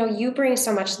you bring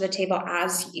so much to the table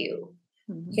as you.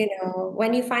 Mhm.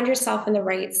 When you find yourself in the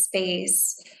right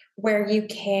space where you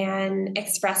can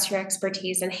express your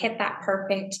expertise and hit that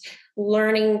perfect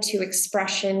learning to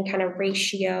expression kind of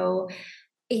ratio,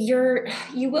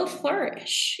 you will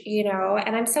flourish.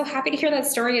 And I'm so happy to hear that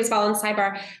story as well. In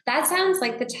sidebar, that sounds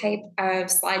like the type of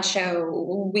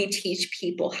slideshow we teach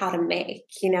people how to make,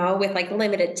 with like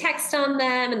limited text on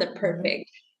them and the Mhm.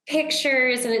 perfect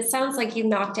pictures, and it sounds like you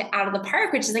knocked it out of the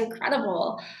park, which is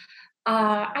incredible.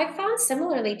 I found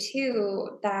similarly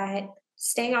too that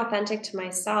staying authentic to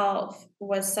myself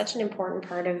was such an important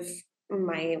part of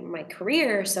my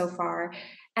career so far,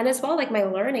 and as well like my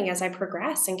learning as I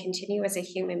progress and continue as a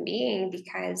human being.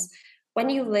 Because when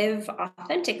you live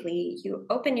authentically, you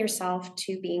open yourself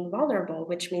to being vulnerable,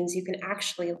 which means you can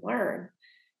actually learn.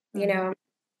 You Mhm. know,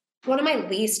 one of my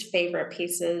least favorite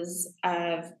pieces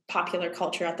of popular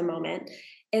culture at the moment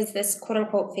is this quote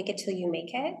unquote fake it till you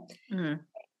make it. Mhm.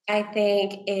 I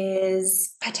think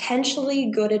is potentially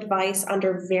good advice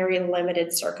under very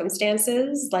limited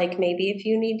circumstances. Like maybe if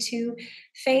you need to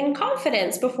feign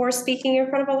confidence before speaking in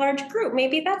front of a large group,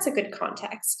 maybe that's a good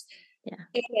context. Yeah.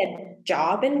 In a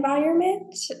job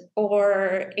environment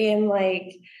or in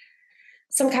like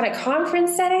some kind of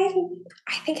conference setting,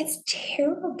 I think it's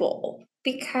terrible.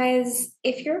 Because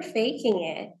if you're faking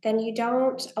it, then you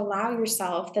don't allow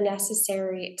yourself the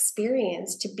necessary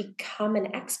experience to become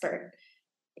an expert.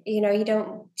 You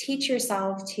don't teach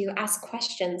yourself to ask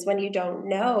questions when you don't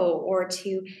know, or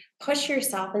to push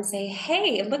yourself and say,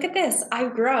 hey, look at this.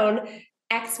 I've grown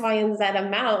X, Y, and Z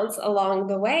amounts along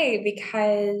the way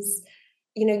because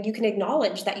you can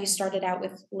acknowledge that you started out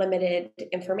with limited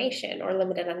information or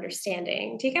limited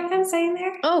understanding. Do you get what I'm saying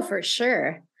there? Oh, for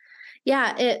sure.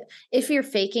 Yeah, if you're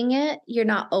faking it, you're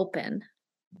not open.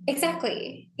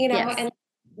 Exactly. Yes. And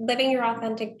living your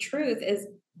authentic truth is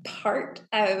part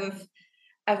of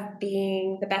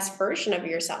being the best version of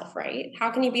yourself, right?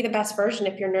 How can you be the best version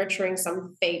if you're nurturing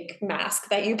some fake mask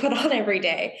that you put on every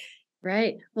day?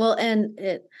 Right. Well, and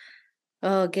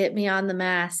oh, get me on the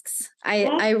masks. I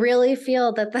Mhm. I really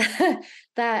feel that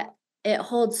that it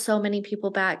holds so many people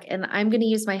back, and I'm going to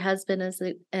use my husband as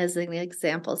an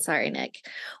example. Sorry, Nick.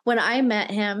 When I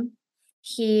met him,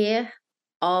 he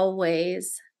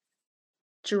always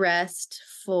dressed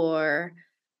for,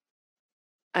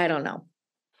 I don't know.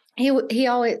 He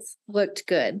always looked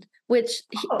good, which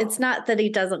it's Oh, not that he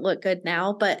doesn't look good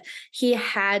now, but he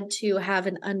had to have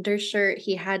an undershirt.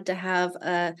 He had to have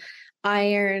a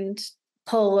ironed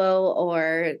polo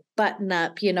or button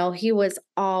up. He was mhm.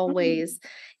 always,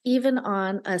 even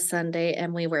on a Sunday,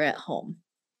 and we were at home.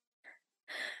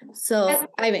 That's So,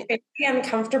 I mean, very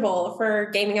uncomfortable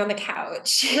for gaming on the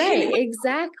couch. right,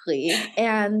 exactly.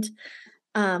 And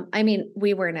I mean,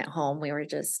 we weren't at home. We were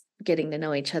just getting to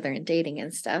know each other and dating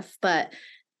and stuff. But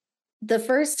the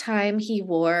first time he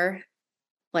wore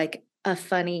like a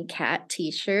funny cat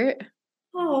t-shirt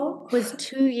Oh, was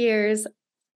 2 years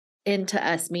into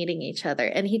us meeting each other,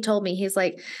 and he told me, he's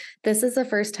like, "This is the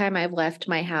first time I've left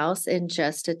my house in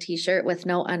just a t-shirt with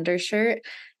no undershirt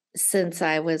since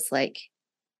I was, like,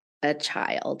 a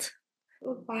child."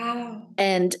 wow.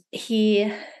 And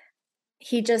he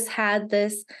just had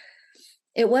this,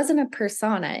 it wasn't a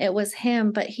persona, it was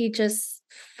him, but he just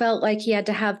felt like he had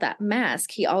to have that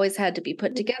mask. He always had to be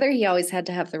put together, he always had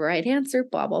to have the right answer,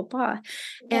 blah, blah, blah.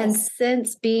 And Yes.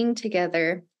 since being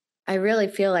together, I really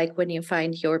feel like when you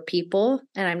find your people,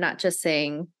 and I'm not just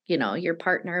saying, your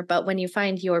partner, but when you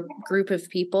find your group of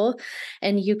people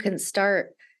and you can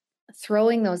start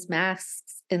throwing those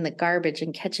masks in the garbage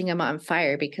and catching them on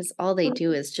fire, because all they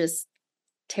do is just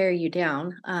tear you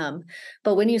down.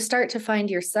 But when you start to find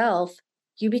yourself,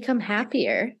 you become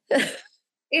happier.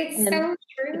 It's And so it's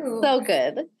true. so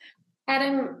good.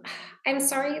 And I'm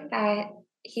sorry that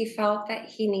he felt that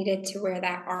he needed to wear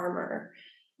that armor.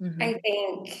 Mhm. I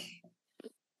think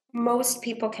most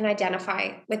people can identify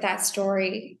with that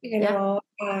story, Yeah.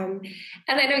 and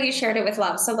I know you shared it with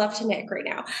love, so love to Nick right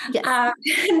now. Yes.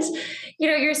 And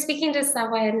you're speaking to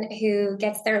someone who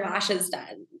gets their lashes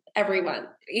done every month.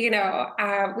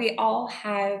 We all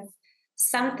have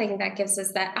something that gives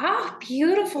us that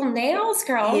beautiful nails,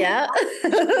 girl. Yeah.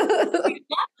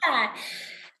 That.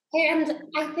 And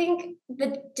I think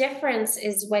the difference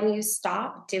is when you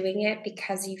stop doing it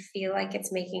because you feel like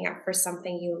it's making up for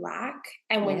something you lack,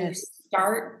 and when you Yes.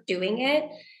 start doing it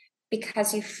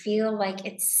because you feel like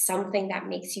it's something that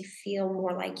makes you feel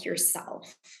more like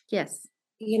yourself. Yes.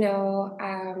 You know,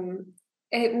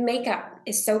 makeup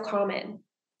is so common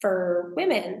for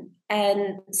women.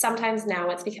 And sometimes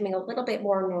now it's becoming a little bit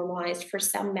more normalized for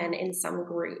some men in some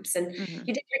groups. And Mhm.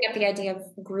 you did bring up the idea of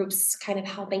groups kind of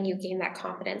helping you gain that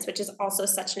confidence, which is also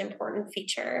such an important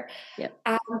feature. Yep.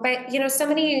 But so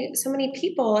many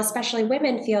people, especially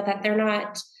women, feel that they're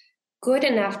not good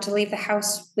enough to leave the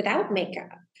house without makeup.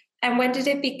 And when did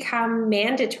it become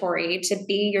mandatory to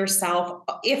be yourself,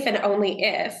 if and only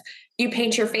if you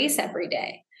paint your face every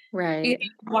day? You Right.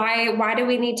 know, why do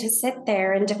we need to sit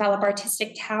there and develop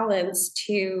artistic talents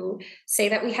to say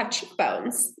that we have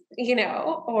cheekbones,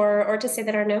 or to say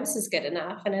that our nose is good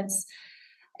enough? And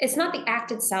it's not the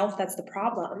act itself that's the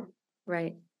problem.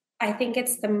 Right. I think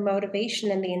it's the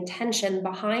motivation and the intention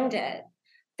behind it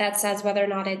that says whether or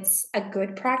not it's a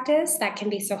good practice that can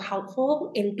be so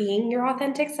helpful in being your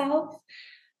authentic self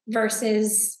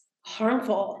versus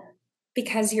harmful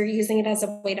because you're using it as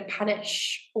a way to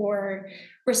punish or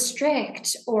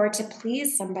restrict or to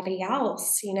please somebody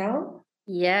else?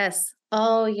 Yes.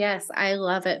 Oh, yes. I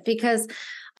love it, because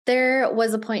there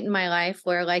was a point in my life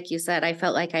where, like you said, I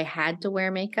felt like I had to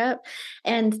wear makeup.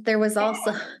 And there was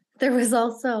also, there was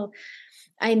also,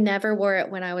 I never wore it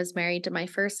when I was married to my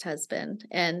first husband.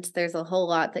 And there's a whole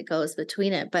lot that goes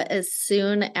between it. But as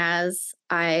soon as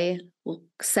I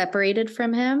separated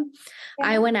from him,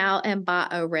 I Yeah. went out and bought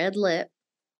a red lip,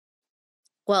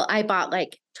 Well, I bought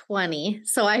like 20,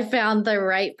 so I found the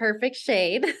right perfect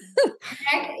shade.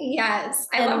 Heck yes.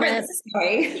 I love And where then this is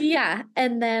going. yeah,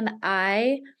 and then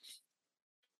I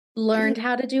learned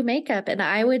how to do makeup, and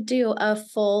I would do a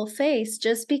full face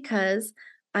just because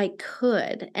I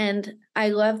could. And I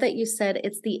love that you said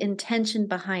it's the intention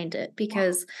behind it,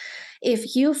 because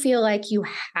if you feel like you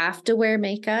have to wear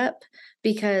makeup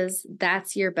because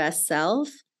that's your best self,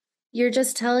 you're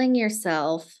just telling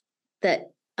yourself that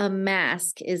a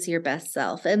mask is your best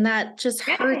self, and that just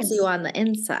hurts you Yes. on the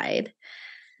inside.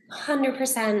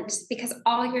 100%, because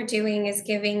all you're doing is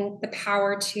giving the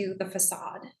power to the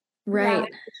facade rather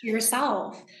Right, than to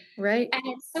yourself. right. And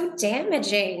it's so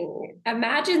damaging.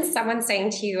 Imagine someone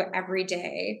saying to you every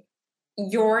day,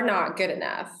 "You're not good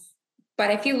enough, but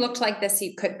if you looked like this,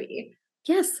 you could be."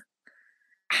 Yes,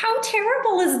 How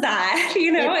terrible is that?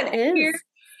 it And is.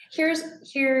 here's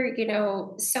here,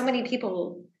 so many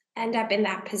people end up in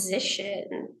that position,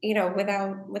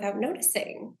 without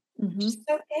noticing. Mhm. Just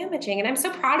so damaging. And I'm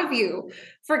so proud of you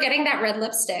for getting that red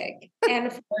lipstick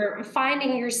and for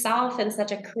finding yourself in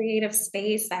such a creative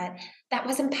space that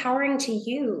was empowering to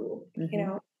you.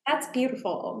 Mhm. That's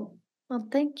beautiful. Well,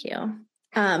 thank you.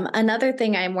 Another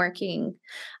thing I'm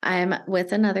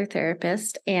with another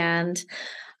therapist, and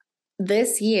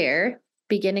this year,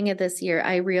 beginning of this year,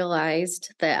 I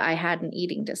realized that I had an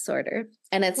eating disorder.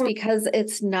 And it's Mm, because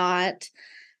it's not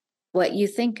what you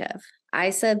think of. I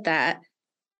said that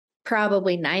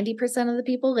probably 90% of the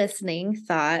people listening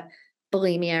thought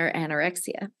bulimia or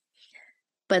anorexia,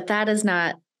 but that is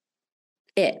not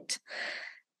it.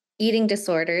 Eating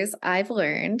disorders, I've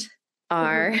learned, mhm.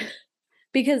 are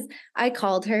because I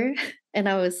called her and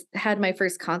had my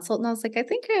first consult, and I was like, I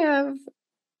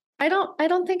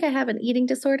don't think I have an eating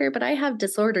disorder, but I have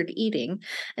disordered eating.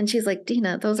 And she's like,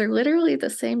 Dina, those are literally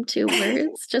the same two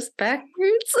words, just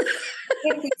backwards.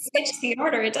 If we switch the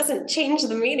order, it doesn't change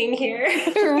the meaning here.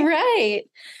 Right.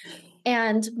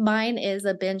 And mine is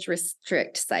a binge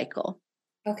restrict cycle.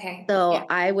 Okay. So Yeah.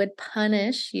 I would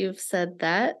punish, you've said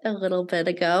that a little bit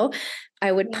ago.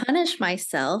 I would Yeah. punish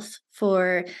myself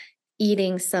for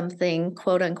eating something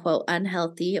quote unquote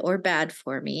unhealthy or bad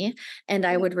for me. And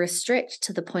I Yeah. would restrict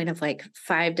to the point of like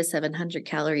 5 to 700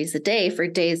 calories a day for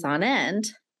days on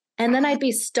end. And then Ah, I'd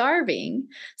be starving.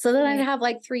 So then I'd yeah. have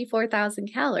like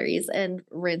 4,000 calories and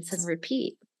rinse and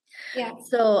repeat. Yeah.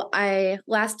 So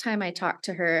last time I talked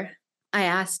to her, I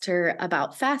asked her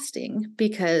about fasting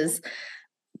because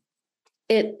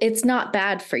it's not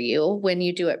bad for you when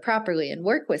you do it properly and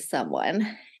work with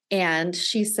someone. And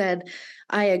she said,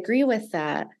 I agree with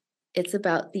that. It's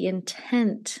about the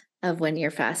intent of when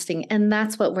you're fasting. And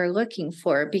that's what we're looking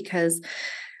for, because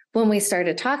when we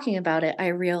started talking about it, I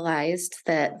realized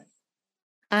that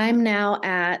I'm now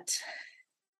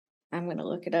I'm going to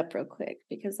look it up real quick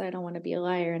because I don't want to be a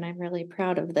liar and I'm really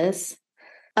proud of this.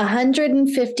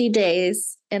 150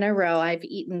 days in a row, I've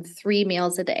eaten 3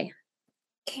 meals a day.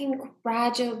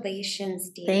 Congratulations,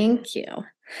 Dina. Thank you.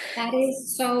 That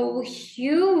is so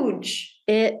huge.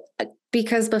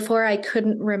 Because before I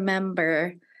couldn't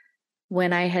remember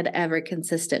when I had ever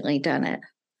consistently done it.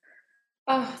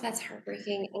 Oh, that's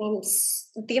heartbreaking. And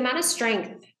the amount of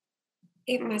strength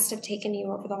it must have taken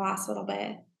you over the last little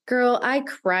bit. Girl, I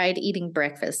cried eating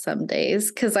breakfast some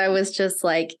days because I was just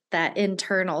like that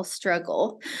internal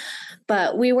struggle.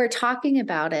 But we were talking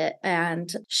about it,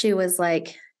 and she was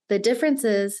like, the difference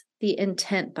is the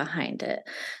intent behind it.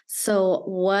 So,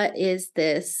 what is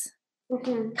this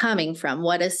Mhm. coming from?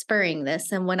 What is spurring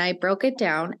this? And when I broke it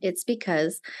down, it's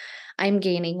because I'm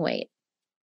gaining weight.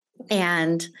 Okay.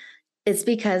 And it's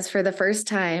because for the first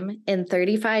time in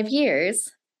 35 years,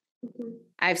 Mhm.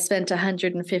 I've spent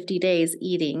 150 days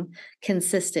eating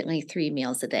consistently 3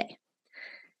 meals a day.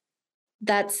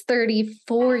 That's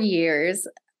 34 years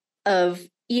of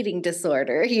eating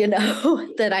disorder,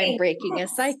 that I'm breaking a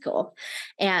Yes. cycle.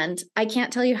 And I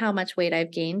can't tell you how much weight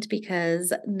I've gained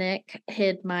because Nick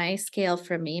hid my scale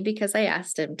from me because I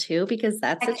asked him to, because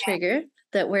that's a Okay. trigger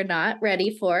that we're not ready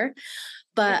for.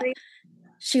 But Agreed.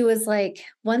 she was like,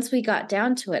 once we got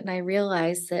down to it, and I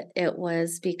realized that it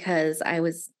was because I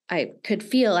could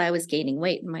feel I was gaining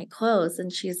weight in my clothes.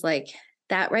 And she's like,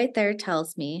 that right there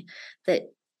tells me that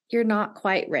you're not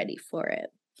quite ready for it,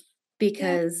 Yeah.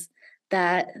 because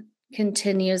that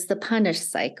continues the punish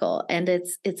cycle. And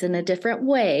it's in a different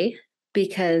way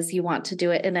because you want to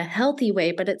do it in a healthy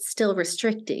way, but it's still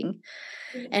restricting.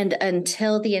 Yeah. And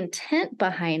until the intent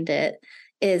behind it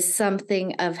is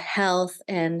something of health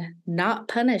and not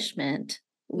punishment,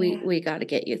 Yeah. we got to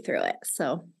get you through it.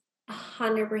 So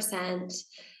 100%.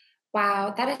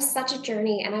 Wow, that is such a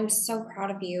journey, and I'm so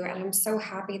proud of you, and I'm so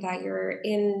happy that you're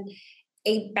in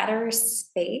a better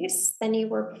space than you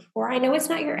were before. I know it's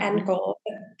not your end goal,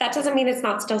 but that doesn't mean it's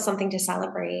not still something to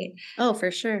celebrate. Oh,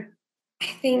 for sure. I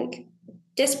think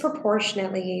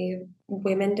disproportionately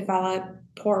women develop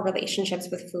poor relationships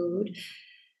with food.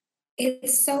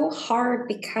 It's so hard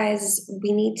because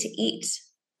we need to eat.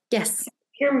 Yes.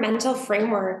 Your mental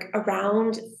framework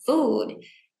around food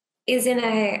is in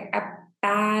a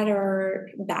bad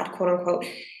quote unquote.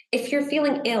 If you're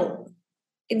feeling ill,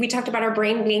 we talked about our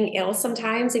brain being ill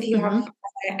sometimes. If you have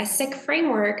a sick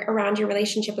framework around your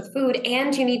relationship with food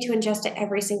and you need to ingest it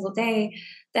every single day,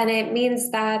 then it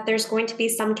means that there's going to be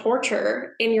some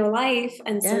torture in your life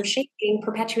and some Yeah. shaping,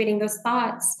 perpetuating those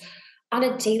thoughts on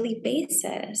a daily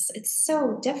basis. It's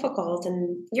so difficult.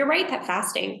 And you're right that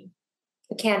fasting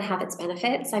can have its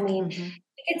benefits. I mean,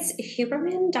 it's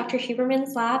Huberman, Dr.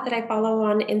 Huberman's lab that I follow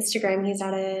on Instagram. He's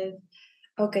out of,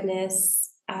 oh goodness,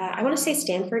 I want to say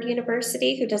Stanford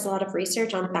University, who does a lot of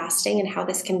research on fasting and how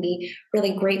this can be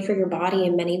really great for your body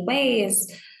in many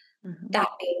ways. That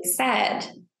being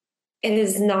said, it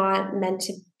is not meant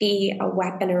to be a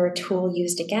weapon or a tool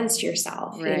used against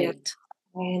yourself, you know? Right.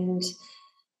 And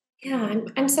yeah,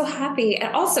 I'm so happy.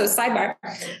 And also, sidebar,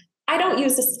 I don't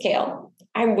use a scale.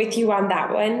 I'm with you on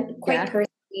that one. Quite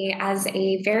personally, as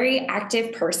a very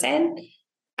active person,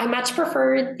 I much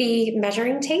prefer the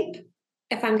measuring tape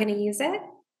if I'm going to use it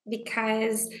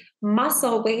because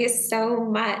muscle weighs so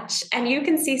much and you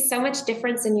can see so much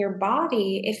difference in your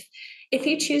body if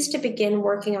you choose to begin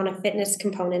working on a fitness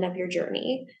component of your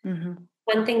journey.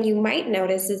 One thing you might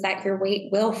notice is that your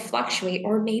weight will fluctuate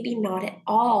or maybe not at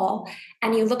all.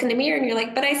 And you look in the mirror and you're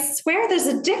like, but I swear there's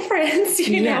a difference,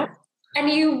 you know? And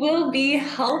you will be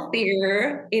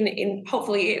healthier in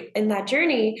hopefully in that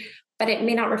journey, but it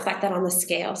may not reflect that on the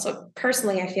scale. So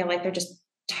personally, I feel like they're just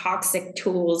toxic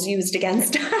tools used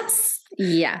against us.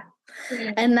 Yeah.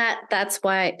 And that's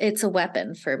why it's a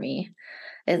weapon for me.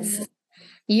 It's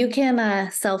you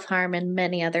can self-harm in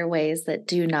many other ways that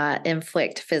do not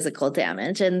inflict physical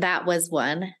damage. And that was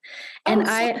one.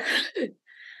 And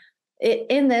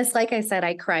in this, like I said,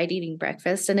 I cried eating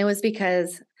breakfast. And it was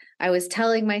because I was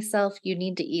telling myself, you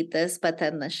need to eat this. But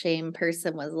then the shame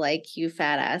person was like, you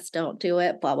fat ass, don't do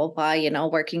it, blah, blah, blah,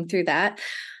 working through that.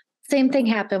 Same thing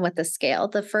happened with the scale.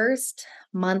 The first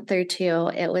month or two,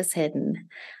 it was hidden.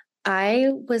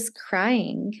 I was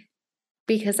crying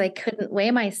because I couldn't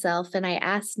weigh myself. And I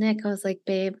asked Nick, I was like,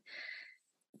 babe,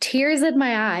 tears in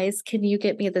my eyes, can you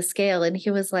get me the scale? And he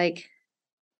was like,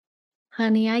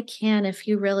 honey, I can if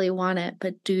you really want it,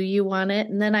 but do you want it?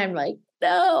 And then I'm like,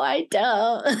 no, I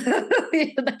don't.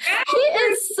 He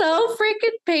is so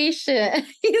freaking patient.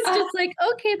 He's just like,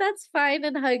 okay, that's fine,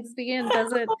 and hugs me and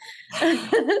doesn't.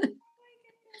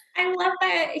 I love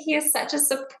that he is such a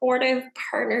supportive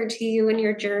partner to you in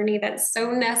your journey. That's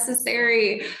so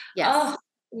necessary. Yes. Oh,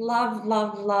 love,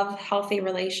 love, love healthy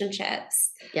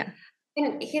relationships. Yeah.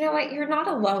 And you know what? You're not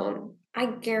alone. I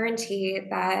guarantee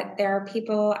that there are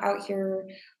people out here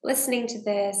listening to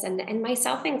this, and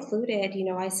myself included.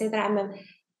 I say that I'm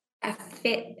a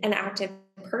fit and active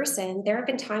person. There have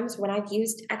been times when I've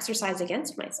used exercise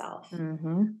against myself.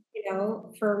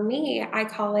 For me, I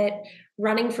call it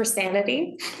running for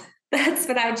sanity. That's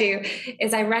what I do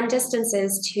is I run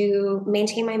distances to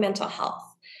maintain my mental health.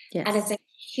 Yes. And it's a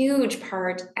huge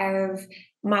part of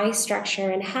my structure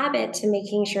and habit to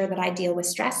making sure that I deal with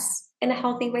stress in a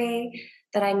healthy way,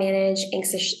 that I manage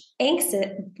anxious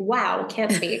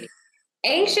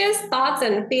thoughts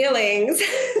and feelings.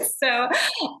 So,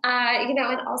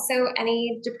 and also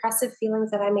any depressive feelings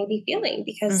that I may be feeling,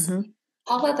 because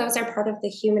all of those are part of the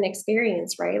human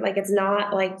experience, right? Like, it's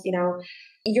not like,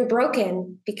 you're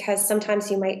broken because sometimes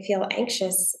you might feel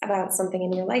anxious about something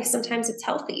in your life. Sometimes it's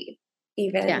healthy,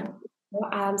 even. Yeah.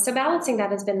 So balancing that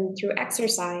has been through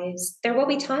exercise. There will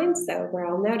be times, though, where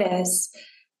I'll notice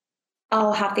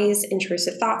I'll have these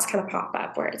intrusive thoughts kind of pop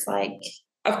up where it's like,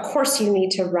 of course you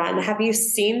need to run. Have you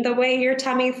seen the way your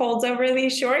tummy folds over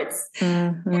these shorts?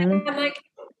 And I'm like,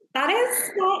 that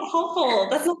is not helpful.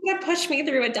 That's not going to push me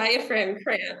through a diaphragm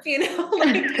cramp,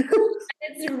 like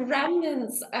it's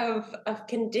remnants of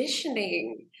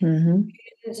conditioning. And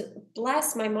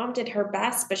bless, my mom did her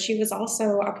best, but she was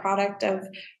also a product of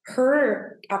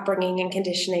her upbringing and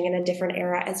conditioning in a different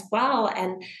era as well.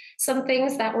 And some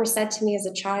things that were said to me as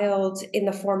a child in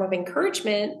the form of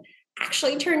encouragement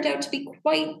actually turned out to be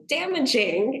quite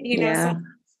damaging, So I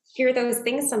hear those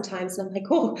things sometimes and I'm like,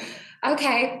 oh,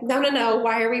 okay, no.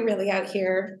 Why are we really out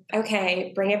here?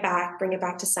 Okay, bring it back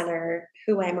to center.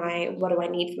 Who am I? What do I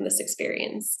need from this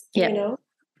experience?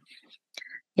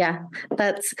 Yeah,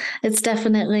 it's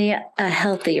definitely a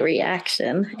healthy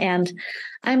reaction, and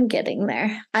I'm getting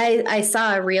there. I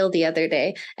saw a reel the other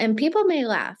day, and people may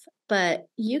laugh, but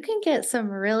you can get some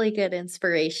really good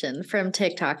inspiration from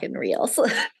TikTok and reels. Oh,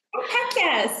 heck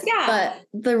yes. Yeah.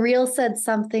 But the reel said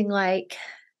something like,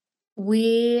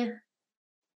 we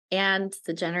and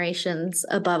the generations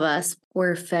above us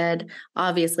were fed,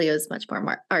 obviously it was much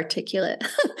more articulate,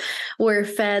 were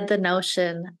fed the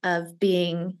notion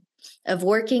of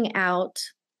working out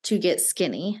to get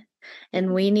skinny.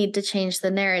 And we need to change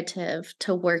the narrative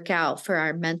to work out for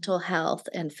our mental health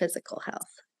and physical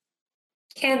health.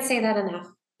 Can't say that enough.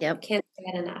 Yep. Can't say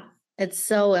it enough. It's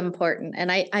so important.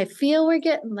 And I feel we're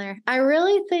getting there. I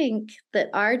really think that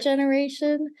our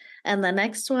generation and the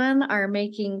next one are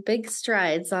making big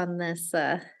strides on this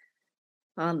earth.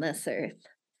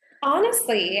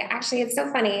 Honestly, actually, it's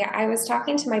so funny. I was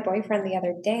talking to my boyfriend the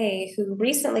other day who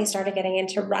recently started getting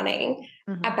into running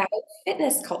Mhm. about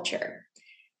fitness culture.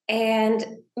 And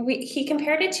he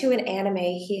compared it to an anime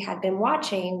he had been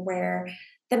watching where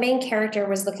the main character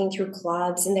was looking through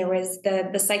clubs and there was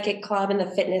the psychic club and the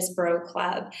fitness bro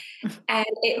club. And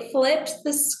it flipped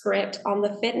the script on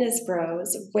the fitness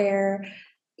bros where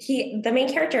the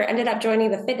main character ended up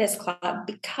joining the fitness club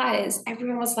because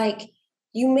everyone was like,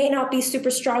 you may not be super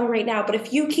strong right now, but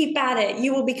if you keep at it,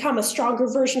 you will become a stronger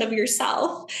version of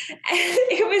yourself. And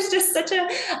it was just such a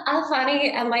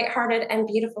funny and lighthearted and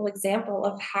beautiful example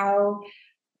of how,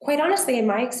 quite honestly, in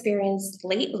my experience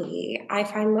lately, I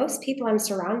find most people I'm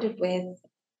surrounded with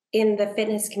in the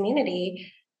fitness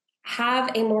community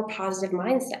have a more positive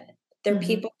mindset. They're Mhm.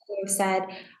 people who have said,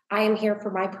 I am here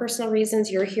for my personal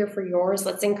reasons, you're here for yours.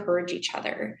 Let's encourage each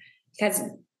other. Because,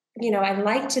 I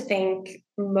like to think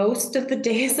most of the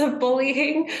days of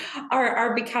bullying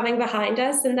are becoming behind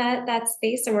us in that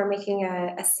space, and we're making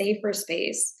a safer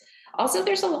space. Also,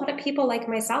 there's a lot of people like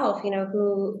myself,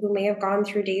 who may have gone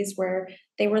through days where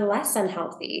they were less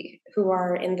unhealthy, who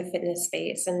are in the fitness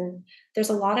space. And there's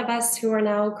a lot of us who are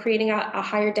now creating a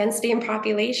higher density and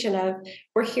population of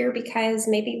we're here because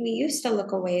maybe we used to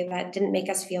look a way that didn't make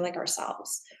us feel like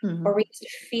ourselves, or Mhm. we used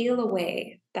to feel a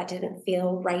way that didn't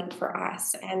feel right for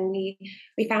us. And we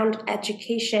found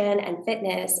education and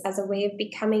fitness as a way of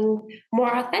becoming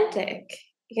more authentic,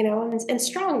 and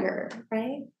stronger,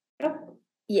 right? Yep.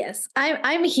 Yes,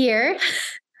 I'm here.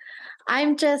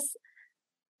 I'm just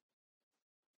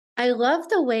I love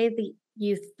the way that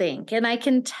you think, and I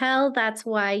can tell that's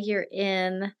why you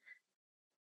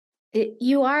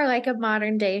are like a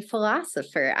modern day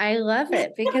philosopher. I love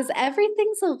it because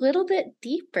everything's a little bit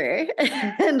deeper,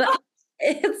 and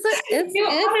it's You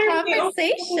good honor me.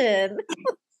 conversation.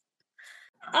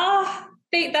 Oh,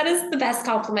 that is the best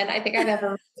compliment I think I've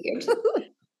ever received.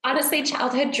 Honestly,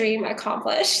 childhood dream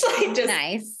accomplished. Like just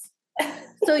Nice.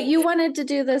 So you wanted to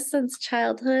do this since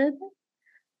childhood?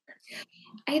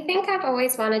 I think I've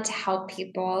always wanted to help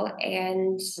people,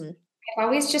 and Mm. I've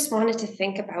always just wanted to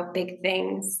think about big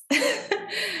things.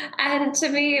 And to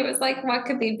me, it was like, what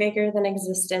could be bigger than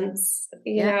existence?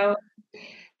 Yeah.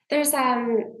 There's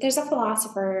a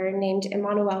philosopher named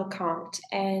Immanuel Kant,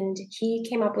 and he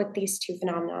came up with these two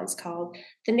phenomenons called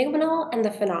the noumenal and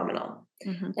the phenomenal.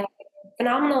 Mhm. Now,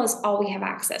 phenomenal is all we have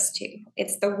access to.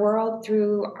 It's the world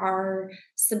through our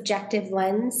subjective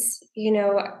lens,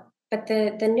 but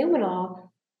the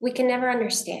noumenal we can never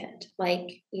understand. Like,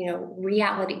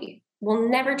 reality. We'll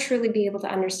never truly be able to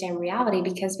understand reality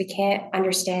because we can't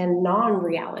understand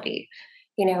non-reality,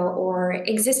 or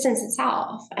existence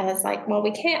itself. And it's like, well,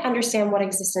 we can't understand what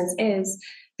existence is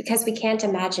because we can't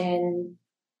imagine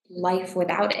life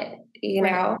without it,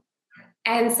 Right.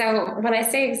 And so when I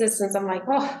say existence, I'm like,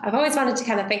 well, I've always wanted to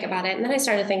kind of think about it. And then I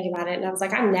started thinking about it and I was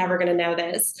like, I'm never going to know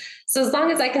this. So as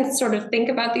long as I can sort of think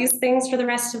about these things for the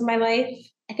rest of my life,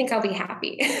 I think I'll be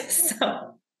happy.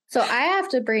 So, So I have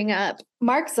to bring up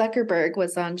Mark Zuckerberg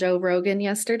was on Joe Rogan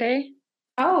yesterday.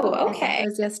 oh, I think it okay.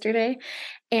 was yesterday.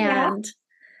 Yeah. And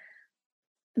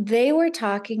they were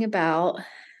talking about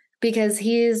because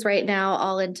he's right now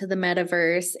all into the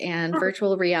metaverse and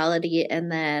virtual reality.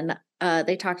 And then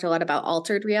they talked a lot about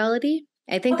altered reality.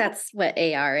 I think Okay. that's what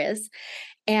AR is.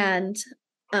 And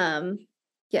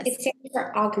yes, It stands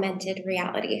for augmented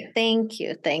reality. thank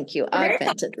you. Thank you. Very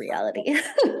Augmented reality.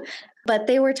 But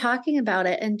they were talking about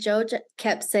it, and Joe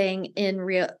kept saying in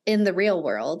the real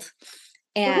world.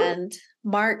 Mhm. And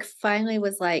Mark finally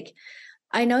was like,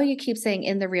 I know you keep saying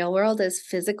in the real world is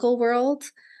physical world,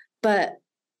 but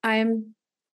I'm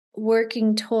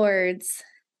working towards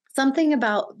something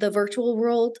about the virtual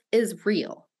world is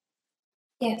real.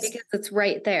 Yes. because it's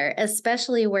right there,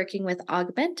 especially working with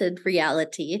augmented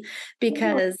reality,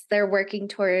 because they're working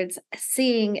towards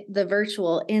seeing the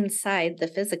virtual inside the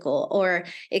physical or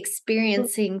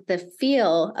experiencing the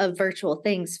feel of virtual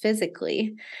things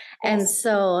physically. And Yes.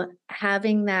 so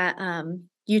having that,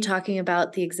 you talking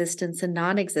about the existence and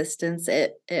non-existence,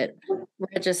 it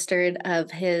registered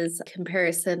of his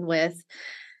comparison with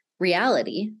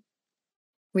reality.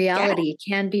 Yeah. Reality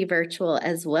can be virtual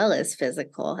as well as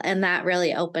physical, and that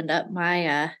really opened up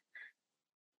my,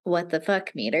 what the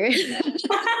fuck meter.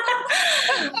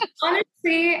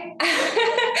 Honestly,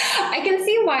 I can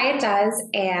see why it does.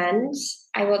 And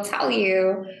I will tell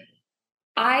you,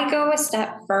 I go a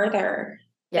step further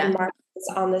than Yeah. Mark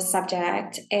on this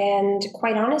subject. And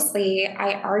quite honestly,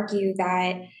 I argue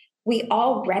that we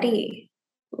already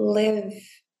live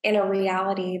in a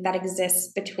reality that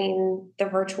exists between the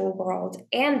virtual world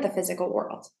and the physical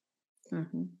world.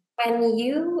 Mhm. When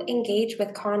you engage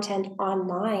with content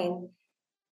online,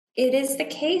 it is the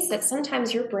case that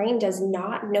sometimes your brain does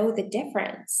not know the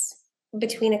difference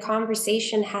between a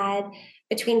conversation had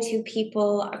between two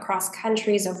people across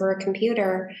countries over a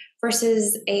computer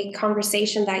versus a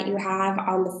conversation that you have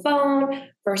on the phone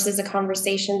versus a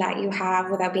conversation that you have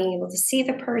without being able to see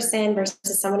the person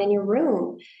versus someone in your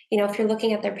room. You know, if you're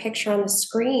looking at their picture on the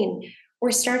screen,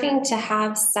 we're starting to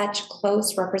have such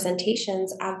close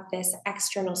representations of this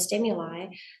external stimuli.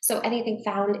 So anything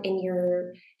found in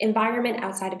your environment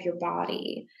outside of your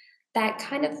body that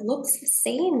kind of looks the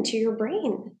same to your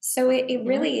brain. So it Yeah.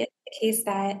 really is the case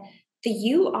that the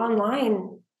you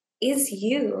online is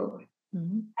you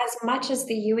Mhm. as much as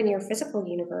the you in your physical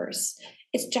universe.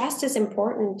 It's just as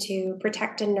important to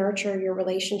protect and nurture your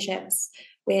relationships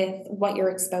with what you're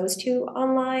exposed to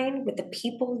online, with the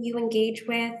people you engage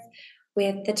with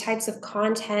the types of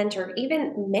content, or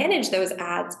even manage those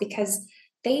ads because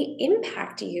they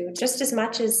impact you just as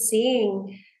much as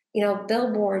seeing, you know,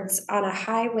 billboards on a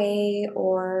highway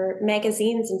or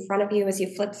magazines in front of you as you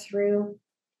flip through.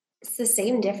 It's the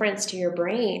same difference to your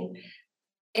brain.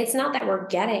 It's not that we're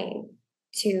getting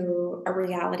to a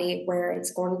reality where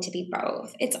it's going to be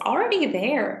both. It's already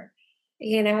there,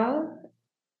 you know?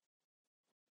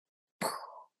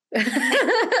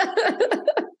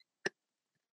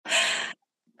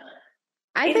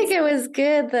 I think It's it was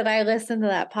good that I listened to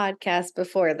that podcast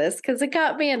before this because it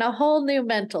got me in a whole new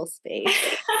mental space,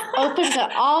 open to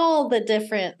all the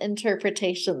different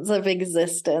interpretations of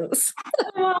existence.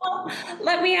 well,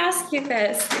 let me ask you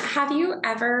this. Have you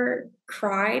ever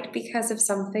cried because of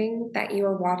something that you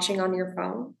were watching on your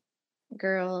phone?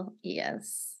 Girl,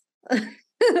 yes.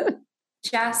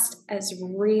 Just as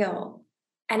real.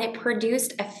 And it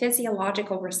produced a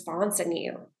physiological response in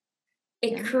you.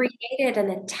 It Yeah. created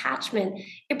an attachment.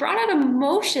 It brought out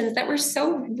emotions that were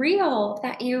so real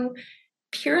that you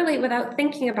purely, without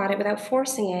thinking about it, without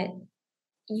forcing it,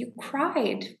 you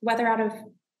cried, whether out of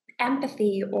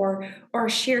empathy or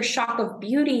sheer shock of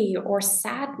beauty or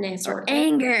sadness Or or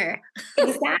anger.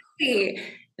 exactly.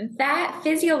 That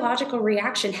physiological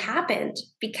reaction happened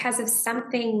because of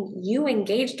something you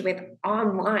engaged with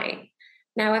online.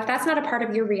 Now, if that's not a part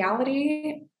of your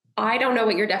reality, I don't know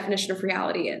what your definition of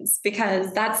reality is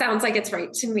because that sounds like it's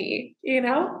right to me, you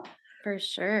know? For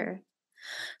sure.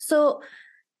 So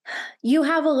you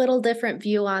have a little different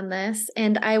view on this,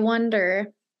 and I wonder,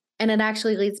 and it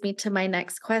actually leads me to my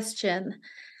next question.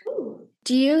 Ooh.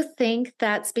 Do you think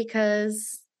that's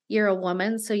because you're a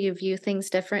woman, so you view things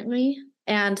differently?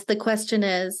 And the question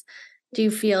is, do you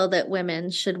feel that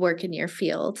women should work in your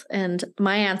field? And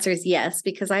my answer is yes,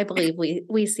 because I believe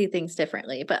we see things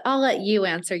differently. But I'll let you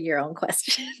answer your own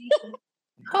question.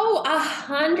 Oh,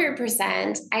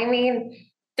 100%. I mean,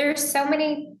 there's so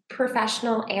many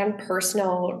professional and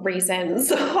personal reasons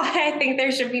why I think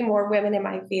there should be more women in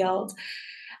my field.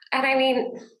 And I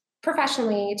mean,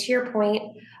 professionally, to your point,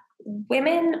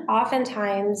 women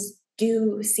oftentimes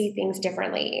do see things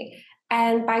differently.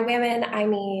 And by women, I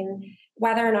mean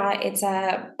whether or not it's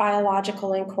a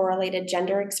biological and correlated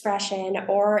gender expression,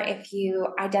 or if you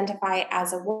identify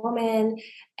as a woman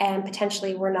and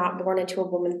potentially were not born into a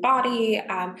woman's body,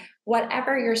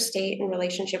 whatever your state and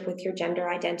relationship with your gender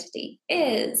identity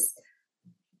is,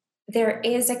 there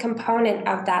is a component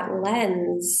of that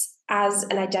lens as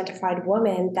an identified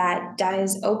woman that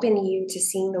does open you to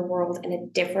seeing the world in a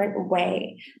different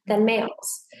way than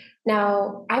males.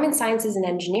 Now, I'm in sciences and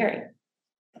engineering,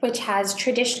 which has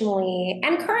traditionally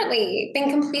and currently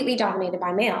been completely dominated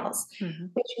by males, Mhm.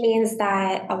 which means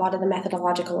that a lot of the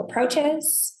methodological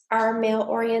approaches are male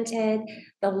oriented,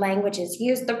 the language is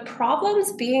used, the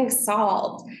problems being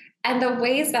solved, and the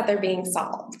ways that they're being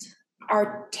solved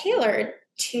are tailored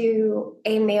to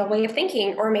a male way of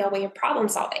thinking or a male way of problem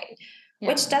solving,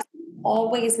 which doesn't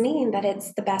always mean that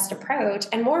it's the best approach.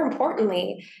 And more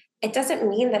importantly, it doesn't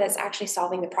mean that it's actually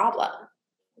solving the problem.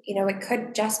 It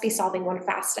could just be solving one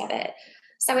facet of it.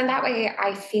 So in that way,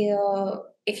 I feel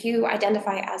if you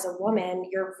identify as a woman,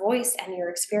 your voice and your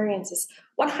experience is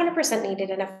 100% needed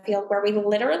in a field where we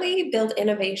literally build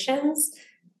innovations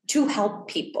to help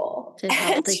people. To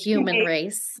help the human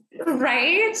race.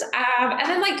 Right?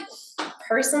 And then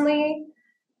personally,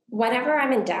 whenever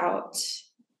I'm in doubt,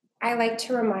 I like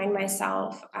to remind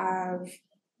myself of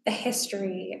the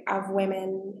history of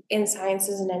women in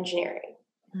sciences and engineering.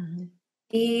 Mm-hmm.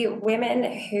 The women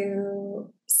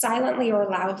who silently or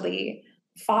loudly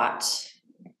fought,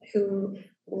 who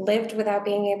lived without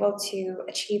being able to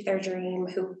achieve their dream,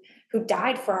 who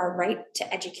died for our right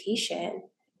to education,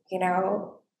 in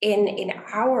our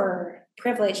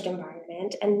privileged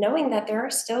environment, and knowing that there are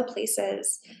still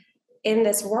places in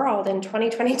this world in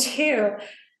 2022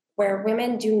 where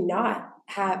women do not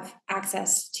have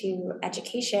access to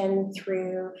education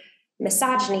through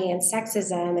misogyny and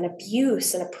sexism and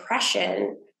abuse and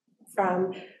oppression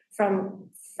from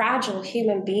fragile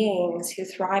human beings who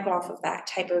thrive off of that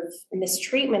type of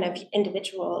mistreatment of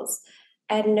individuals,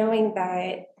 and knowing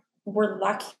that we're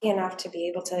lucky enough to be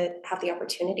able to have the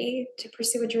opportunity to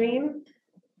pursue a dream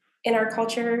in our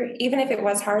culture, even if it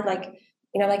was hard, like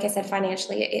I said,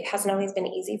 financially, it hasn't always been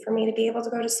easy for me to be able to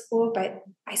go to school, but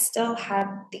I still had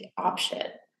the option.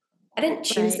 I didn't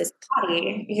choose this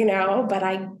body, but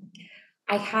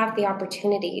I have the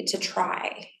opportunity to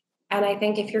try. And I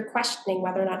think if you're questioning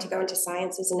whether or not to go into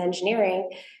sciences and engineering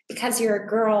because you're a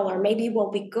girl, or maybe you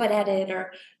won't be good at it,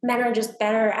 or men are just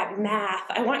better at math,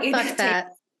 I want you to take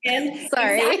in.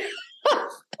 Sorry. Exactly.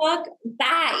 Fuck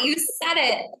that. You said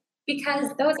it.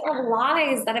 Because those are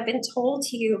lies that have been told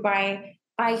to you by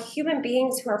human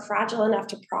beings who are fragile enough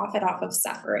to profit off of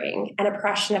suffering and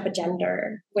oppression of a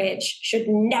gender, which should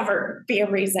never be a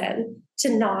reason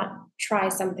to not try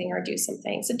something or do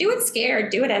something. So do it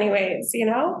scared, do it anyways,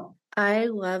 I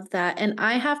love that. And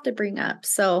I have to bring up,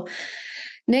 so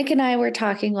Nick and I were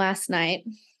talking last night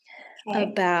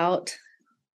about,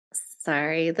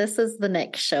 sorry, this is the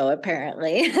Nick show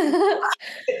apparently.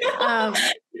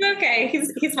 Okay,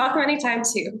 he's welcome anytime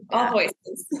too. All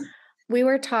voices. We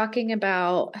were talking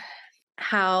about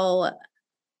how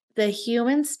the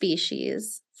human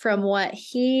species, from what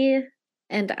he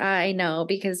and I know,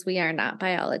 because we are not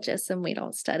biologists and we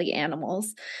don't study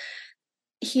animals,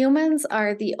 humans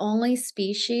are the only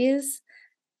species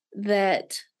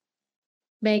that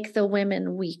make the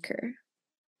women weaker,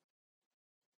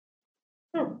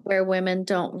 where women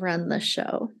don't run the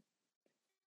show.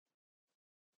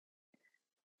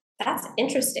 That's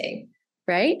interesting.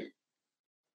 Right?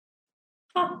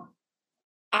 Huh.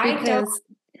 Because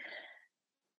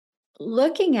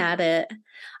looking at it,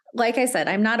 like I said,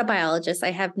 I'm not a biologist.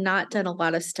 I have not done a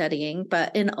lot of studying,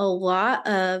 but in a lot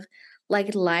of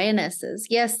lionesses,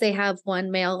 yes, they have one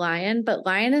male lion, but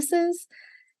lionesses,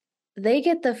 they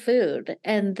get the food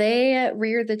and they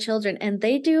rear the children and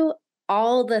they do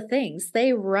all the things.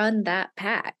 They run that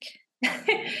pack.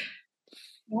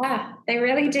 Yeah, they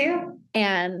really do.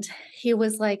 And he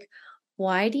was like,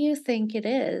 why do you think it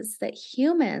is that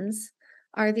humans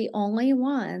are the only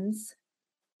ones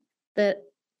that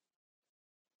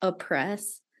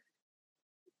oppress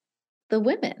the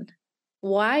women?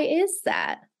 Why is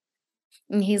that?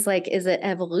 And he's like, is it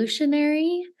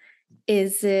evolutionary?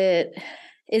 Is that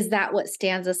what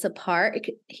stands us apart?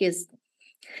 Is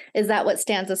that what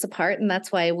stands us apart? And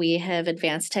that's why we have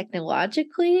advanced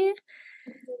technologically?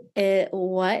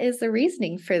 What is the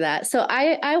reasoning for that? So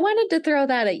I wanted to throw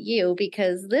that at you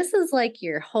because this is like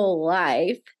your whole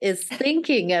life is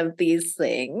thinking of these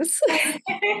things.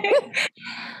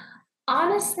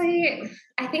 Honestly,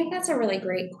 I think that's a really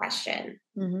great question.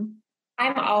 Mm-hmm.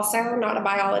 I'm also not a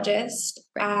biologist.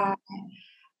 Right.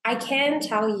 I can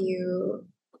tell you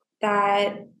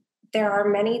that there are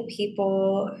many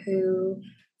people who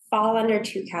fall under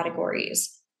two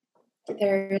categories.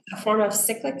 There's a form of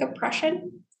cyclic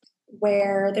oppression,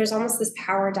 where there's almost this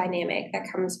power dynamic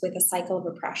that comes with a cycle of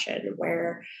oppression,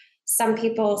 where some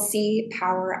people see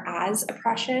power as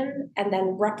oppression and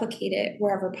then replicate it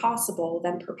wherever possible,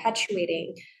 then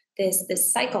perpetuating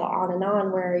this cycle on and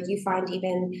on, where you find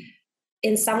even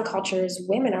in some cultures,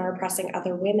 women are oppressing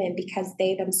other women because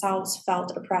they themselves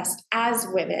felt oppressed as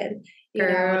women.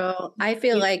 Girl, I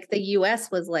feel like the US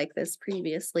was like this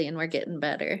previously and we're getting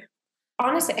better.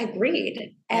 Honestly, agreed.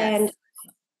 Yes. And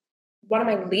one of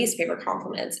my least favorite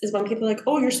compliments is when people are like,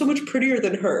 oh, you're so much prettier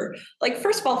than her. Like,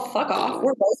 first of all, fuck off.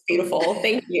 We're both beautiful.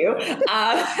 Thank you.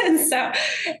 And so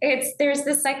there's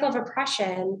this cycle of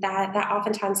oppression that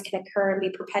oftentimes can occur and be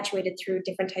perpetuated through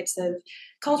different types of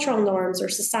cultural norms or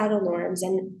societal norms.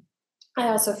 And I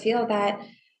also feel that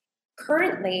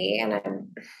currently, and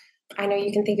I know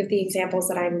you can think of the examples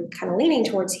that I'm kind of leaning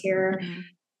towards here,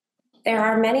 there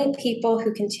are many people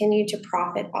who continue to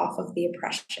profit off of the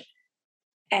oppression.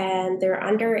 And they're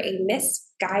under a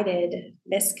misguided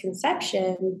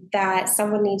misconception that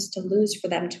someone needs to lose for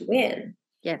them to win.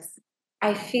 Yes.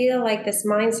 I feel like this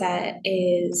mindset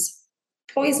is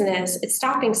poisonous. It's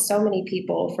stopping so many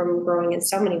people from growing in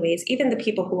so many ways, even the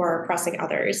people who are oppressing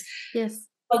others. Yes.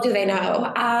 What do they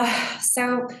know?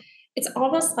 So it's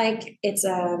almost like it's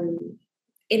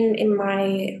in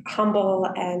my humble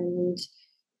and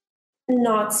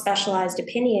not specialized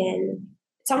opinion,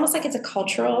 it's almost like it's a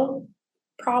cultural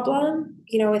problem.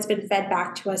 It's been fed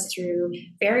back to us through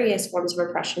various forms of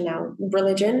oppression now.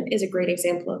 Religion is a great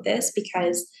example of this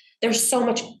because there's so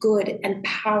much good and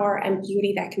power and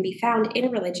beauty that can be found in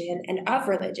religion and of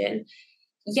religion.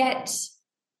 Yet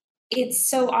it's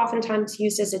so oftentimes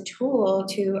used as a tool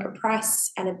to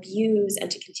oppress and abuse and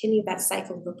to continue that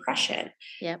cycle of oppression.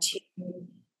 Yep. To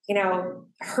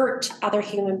hurt other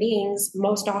human beings,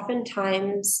 most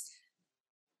oftentimes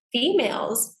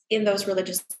females in those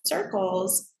religious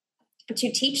circles,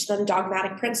 to teach them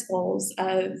dogmatic principles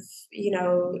of,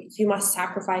 you must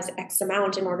sacrifice X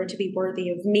amount in order to be worthy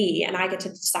of me, and I get to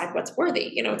decide what's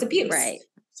worthy. It's abuse. Right.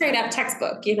 Straight up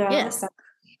textbook, Yes. So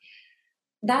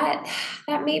that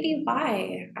may be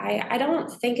why. I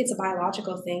don't think it's a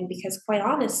biological thing because, quite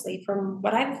honestly, from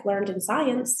what I've learned in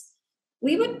science,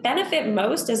 we would benefit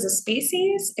most as a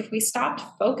species if we stopped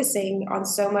focusing on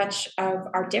so much of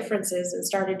our differences and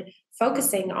started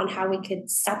focusing on how we could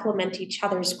supplement each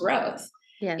other's growth.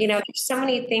 Yes. There's so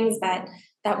many things that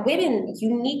women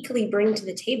uniquely bring to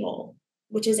the table,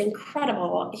 which is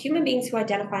incredible. Human beings who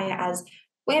identify as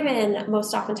women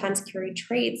most oftentimes carry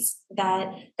traits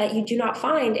that you do not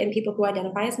find in people who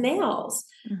identify as males.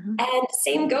 And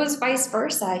same goes vice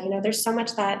versa. There's so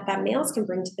much that males can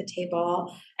bring to the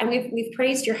table. And we've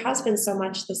praised your husband so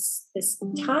much this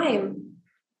time,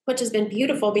 which has been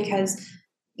beautiful because,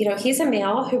 he's a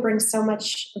male who brings so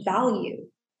much value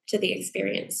to the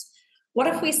experience. What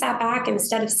if we sat back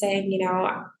instead of saying,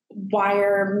 why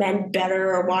are men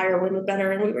better or why are women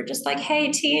better? And we were just like,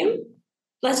 hey, team,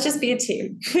 let's just be a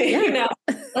team. Yeah.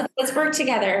 Let's work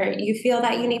together. You feel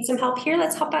that you need some help here,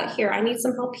 let's help out here. I need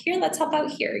some help here, let's help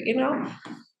out here.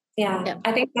 Yeah.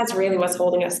 I think that's really what's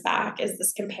holding us back is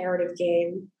this comparative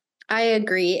game. I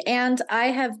agree. And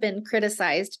I have been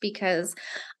criticized because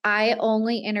I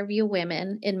only interview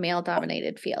women in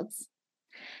male-dominated fields.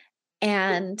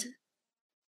 And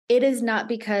it is not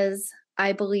because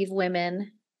I believe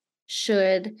women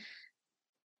should,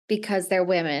 because they're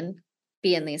women,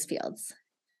 be in these fields.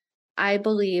 I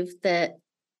believe that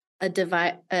a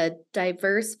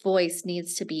diverse voice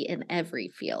needs to be in every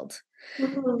field.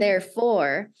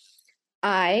 Therefore,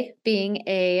 I, being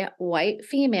a white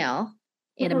female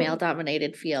in a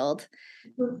male-dominated field,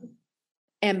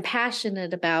 am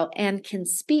passionate about and can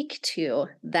speak to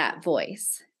that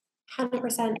voice.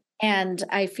 100%. And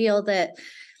I feel that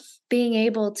being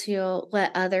able to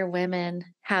let other women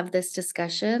have this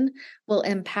discussion will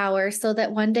empower so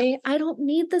that one day I don't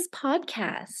need this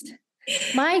podcast.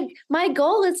 My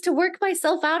goal is to work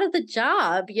myself out of the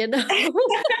job,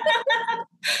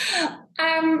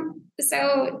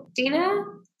 So Dina,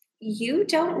 you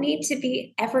don't need to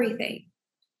be everything.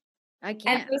 I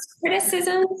can't. And those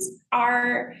criticisms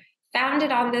are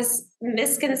founded on this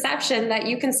misconception that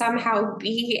you can somehow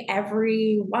be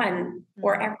everyone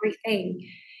or everything.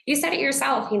 You said it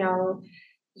yourself,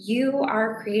 you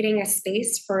are creating a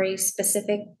space for a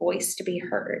specific voice to be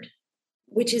heard,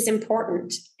 which is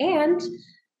important. And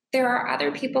there are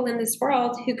other people in this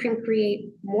world who can create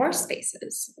more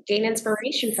spaces, gain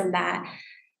inspiration from that.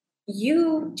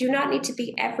 You do not need to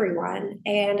be everyone.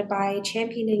 And by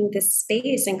championing this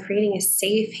space and creating a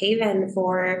safe haven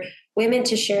for women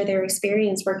to share their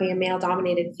experience working in a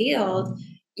male-dominated field,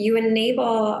 you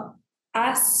enable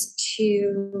us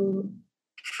to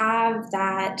have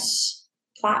that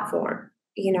platform,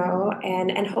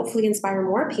 and hopefully inspire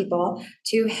more people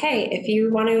to, hey, if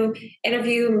you want to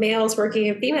interview males working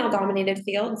in female-dominated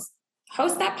fields,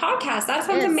 host that podcast. That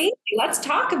sounds amazing. Let's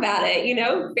talk about it,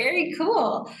 very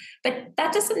cool. But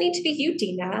that doesn't need to be you,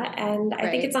 Dina. And I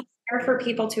think it's unfair for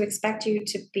people to expect you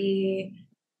to be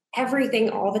everything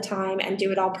all the time and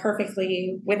do it all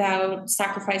perfectly without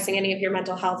sacrificing any of your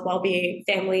mental health, well-being,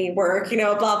 family, work,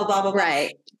 blah, blah, blah, blah, blah.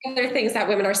 Right. Other things that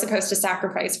women are supposed to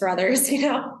sacrifice for others,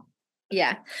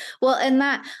 Yeah. Well, and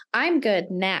that I'm good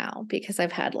now because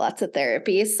I've had lots of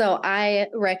therapy. So I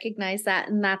recognize that.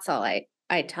 And that's all I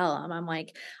tell them. I'm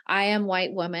like, I am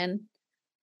white woman.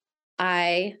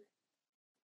 I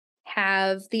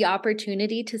have the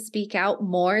opportunity to speak out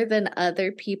more than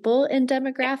other people in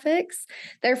demographics.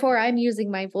 Therefore, I'm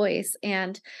using my voice.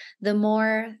 And the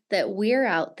more that we're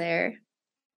out there,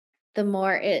 the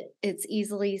more it's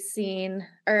easily seen,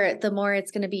 or the more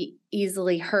it's going to be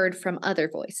easily heard from other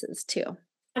voices too.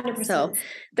 100%. So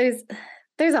there's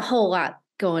a whole lot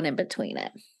going in between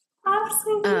it.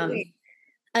 Absolutely.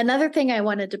 Another thing I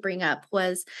wanted to bring up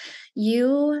was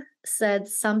you said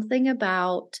something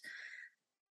about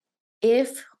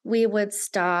if we would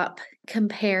stop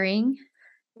comparing,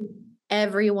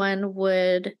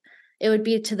 it would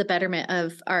be to the betterment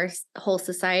of our whole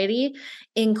society,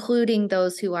 including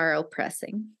those who are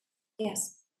oppressing.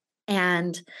 Yes.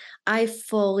 And I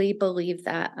fully believe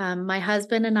that. My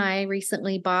husband and I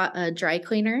recently bought a dry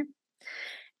cleaner,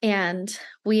 and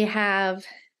we have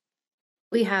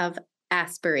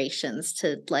aspirations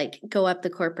to like go up the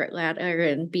corporate ladder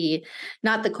and be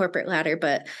not the corporate ladder,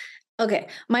 but okay.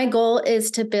 My goal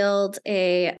is to build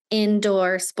a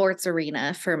indoor sports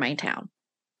arena for my town.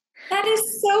 That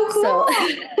is so cool.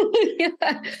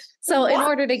 Yeah. So in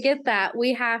order to get that,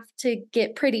 we have to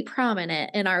get pretty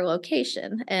prominent in our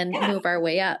location and move our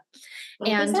way up. 100%.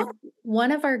 And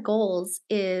one of our goals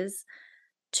is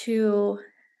to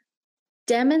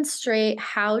demonstrate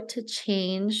how to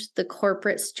change the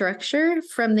corporate structure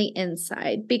from the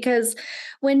inside. Because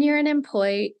when you're an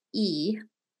employee,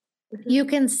 you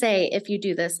can say, if you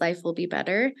do this, life will be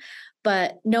better,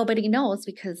 but nobody knows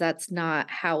because that's not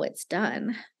how it's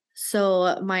done.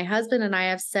 So my husband and I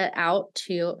have set out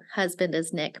to, husband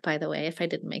is Nick, by the way, if I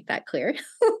didn't make that clear.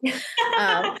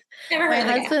 My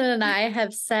husband and I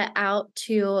have set out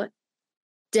to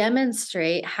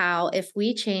demonstrate how if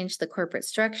we change the corporate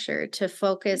structure to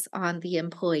focus on the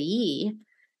employee,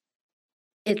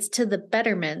 it's to the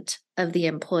betterment of the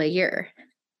employer.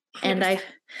 100%. And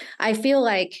I feel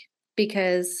like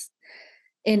because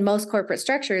in most corporate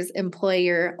structures,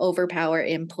 employer overpower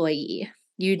employee.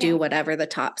 You do whatever the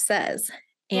top says.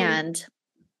 And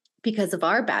because of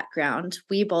our background,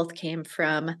 we both came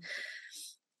from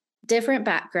different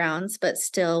backgrounds, but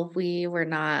still we were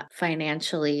not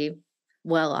financially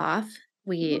well off.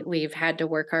 We've had to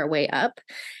work our way up.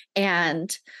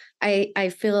 And I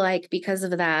feel like because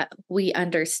of that, we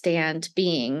understand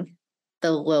being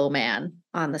the low man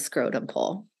on the scrotum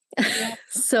pole. Yeah.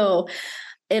 So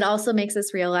it also makes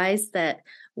us realize that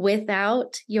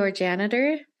without your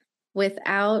janitor,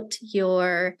 without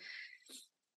your,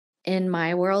 in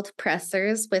my world,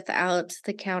 pressers, without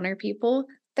the counter people,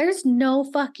 there's no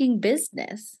fucking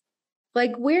business.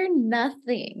 Like we're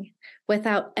nothing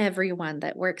without everyone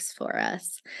that works for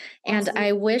us. And absolutely.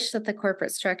 I wish that the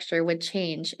corporate structure would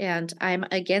change, and I'm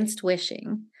against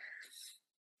wishing.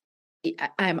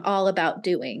 I'm all about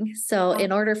doing. So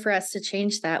in order for us to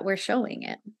change that, we're showing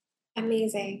it.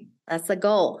 Amazing. That's the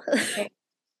goal. Okay.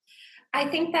 I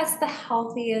think that's the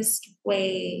healthiest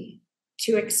way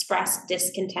to express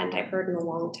discontent I've heard in a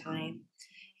long time.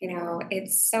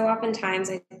 It's so oftentimes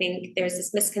I think there's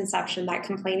this misconception that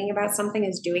complaining about something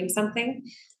is doing something.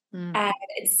 And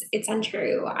it's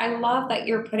untrue. I love that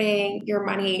you're putting your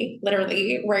money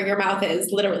literally where your mouth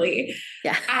is, literally.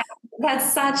 Yeah.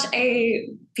 That's such a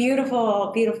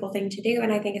beautiful, beautiful thing to do.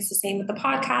 And I think it's the same with the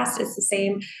podcast. It's the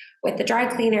same with the dry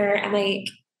cleaner. And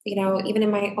even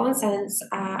in my own sense,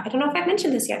 I don't know if I've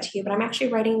mentioned this yet to you, but I'm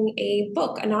actually writing a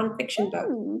book, a nonfiction book.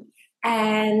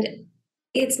 And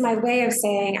it's my way of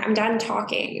saying I'm done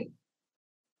talking,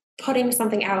 putting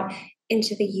something out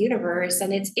into the universe.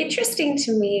 And it's interesting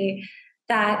to me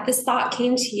that this thought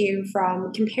came to you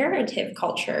from comparative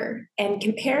culture and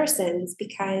comparisons,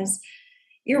 because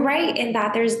you're right in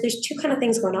that there's two kind of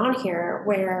things going on here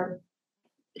where,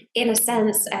 in a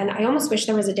sense, and I almost wish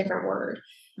there was a different word,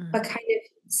 but kind of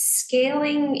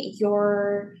scaling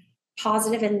your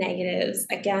positive and negatives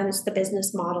against the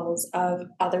business models of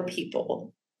other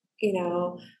people.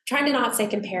 Trying to not say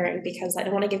comparing because I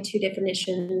don't want to give two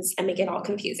definitions and make it all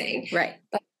confusing. Right.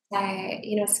 But,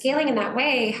 scaling in that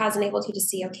way has enabled you to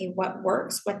see, okay, what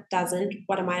works, what doesn't,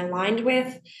 what am I aligned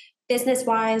with,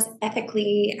 business-wise,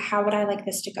 ethically, how would I like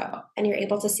this to go? And you're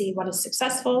able to see what is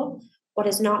successful, what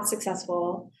is not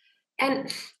successful.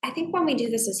 And I think when we do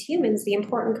this as humans, the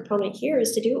important component here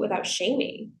is to do it without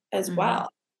shaming as well.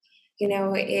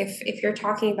 If you're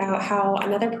talking about how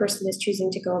another person is choosing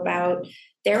to go about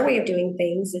their way of doing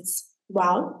things. It's,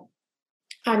 well,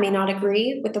 I may not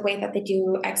agree with the way that they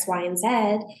do X, Y, and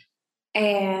Z.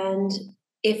 And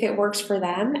if it works for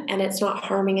them and it's not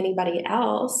harming anybody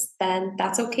else, then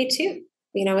that's okay too.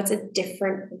 It's a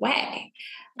different way.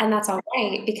 And that's all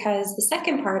right. Because the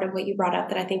second part of what you brought up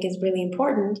that I think is really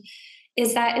important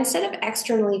is that instead of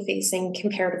externally facing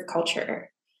comparative culture,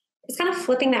 it's kind of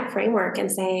flipping that framework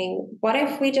and saying, what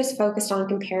if we just focused on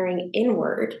comparing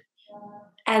inward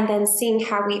and then seeing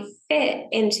how we fit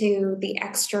into the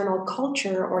external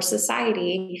culture or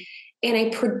society in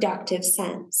a productive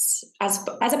sense, as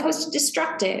opposed to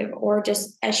destructive or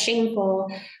just as shameful.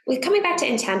 With coming back to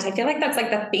intent, I feel like that's like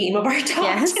the theme of our talk.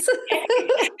 Yes.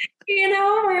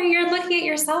 Where you're looking at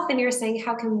yourself and you're saying,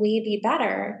 how can we be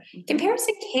better?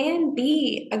 Comparison can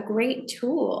be a great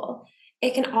tool.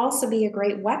 It can also be a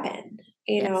great weapon,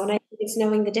 Yes. and I think it's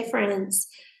knowing the difference.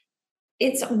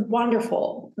 It's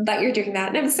wonderful that you're doing that.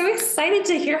 And I'm so excited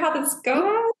to hear how this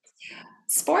goes.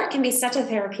 Sport can be such a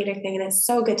therapeutic thing, and it's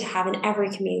so good to have in every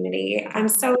community. I'm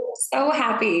so, so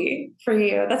happy for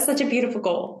you. That's such a beautiful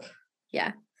goal.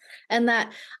 Yeah. And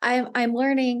that I'm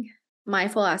learning my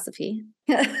philosophy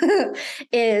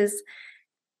is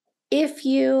if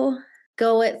you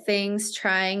go at things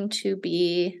trying to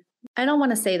be, I don't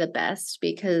want to say the best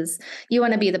because you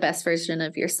want to be the best version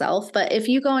of yourself, but if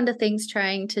you go into things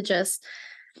trying to just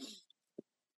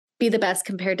be the best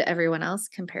compared to everyone else,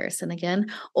 comparison again,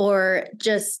 or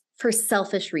just for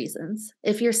selfish reasons,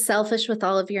 if you're selfish with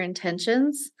all of your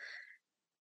intentions,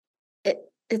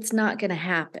 it's not going to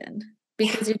happen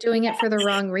because you're doing it for the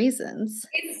wrong reasons.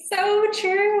 It's so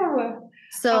true.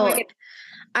 So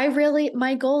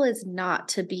my goal is not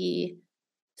to be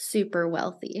super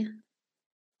wealthy.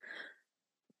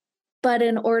 But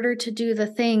in order to do the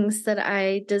things that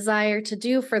I desire to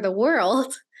do for the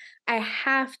world, I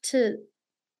have to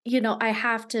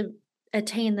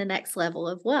attain the next level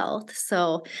of wealth.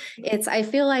 So I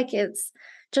feel like it's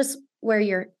just where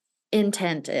your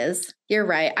intent is. You're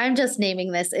right. I'm just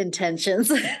naming this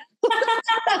intentions.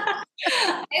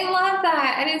 I love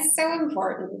that. And it's so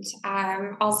important.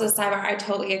 Also, Cyber, I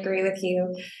totally agree with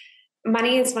you.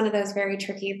 Money is one of those very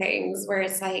tricky things where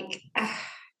it's like,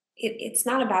 it's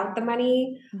not about the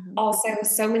money. Mhm. Also,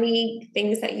 so many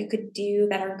things that you could do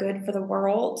that are good for the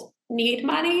world need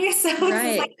money. So Right.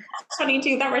 It's like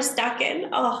 22 that we're stuck in.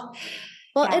 Oh,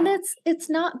 well, yeah. And it's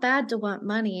not bad to want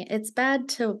money. It's bad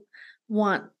to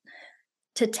want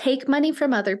to take money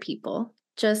from other people,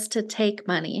 just to take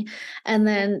money and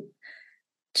then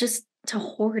just to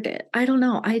hoard it. I don't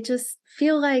know. I just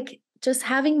feel like just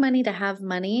having money to have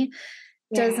money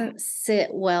doesn't sit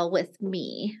well with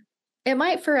me. It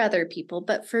might for other people,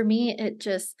 but for me,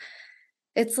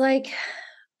 it's like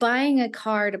buying a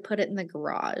car to put it in the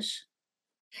garage.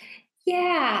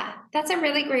 Yeah, that's a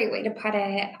really great way to put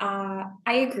it. I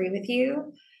agree with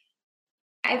you.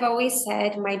 I've always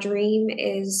said my dream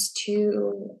is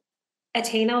to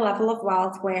attain a level of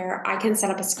wealth where I can set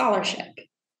up a scholarship.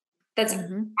 That's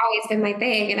always been my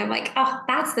thing. And I'm like, oh,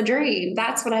 that's the dream.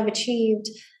 That's what I've achieved.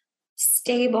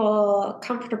 Stable,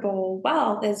 comfortable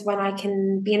wealth is when I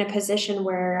can be in a position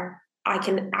where I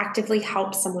can actively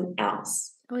help someone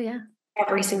else. Oh, yeah.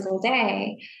 Every single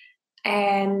day.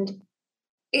 And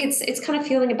it's kind of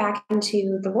feeling it back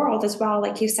into the world as well.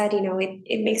 Like you said,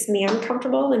 it makes me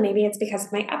uncomfortable, and maybe it's because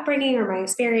of my upbringing or my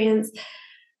experience.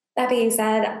 That being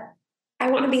said, I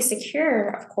want to be secure,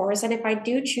 of course. And if I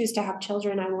do choose to have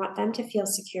children, I want them to feel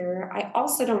secure. I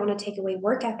also don't want to take away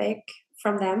work ethic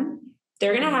from them.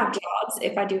 They're going to have jobs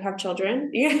if I do have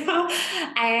children,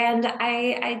 and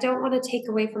I don't want to take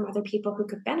away from other people who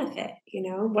could benefit.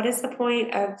 What is the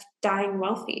point of dying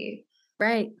wealthy?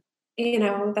 Right.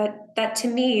 That to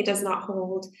me does not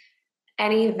hold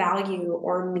any value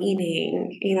or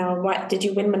meaning. What did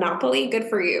you win Monopoly? Good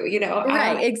for you.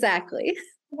 Right. Exactly.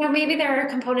 Maybe there are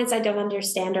components I don't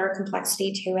understand or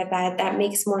complexity to it that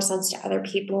makes more sense to other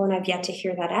people, and I've yet to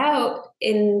hear that out.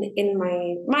 In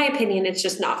my opinion, it's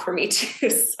just not for me too.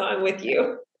 So I'm with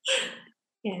you.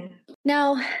 Yeah.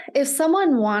 Now, if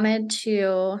someone wanted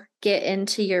to get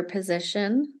into your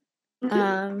position,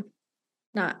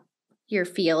 not your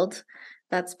field,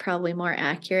 that's probably more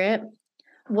accurate.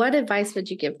 What advice would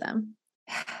you give them?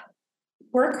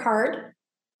 Work hard.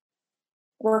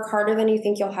 Work harder than you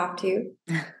think you'll have to.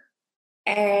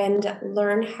 And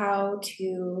learn how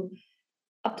to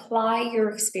apply your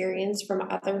experience from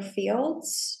other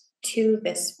fields to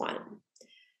this one.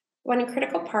 One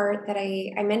critical part that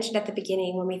I mentioned at the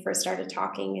beginning when we first started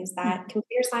talking is that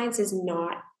computer science is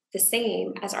not the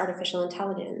same as artificial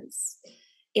intelligence,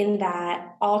 in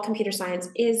that all computer science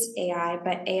is AI,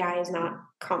 but AI is not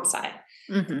comp sci.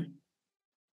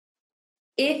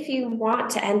 if you want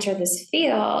to enter this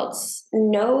field,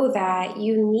 know that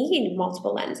you need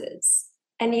multiple lenses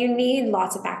and you need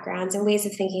lots of backgrounds and ways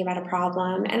of thinking about a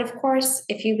problem. And of course,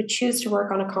 if you would choose to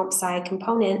work on a comp sci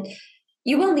component,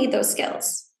 you will need those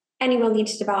skills and you will need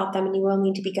to develop them and you will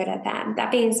need to be good at them.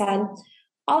 That being said,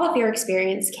 all of your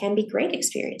experience can be great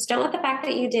experience. Don't let the fact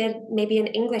that you did maybe an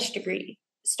English degree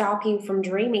stop you from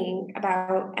dreaming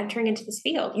about entering into this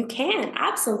field. You can,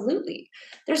 absolutely.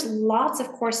 There's lots of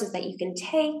courses that you can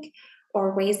take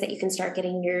or ways that you can start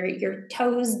getting your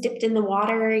toes dipped in the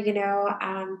water,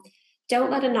 don't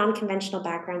let a non-conventional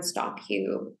background stop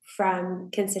you from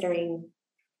considering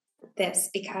this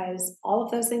because all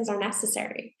of those things are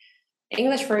necessary.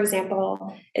 English, for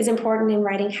example, is important in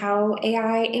writing how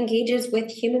AI engages with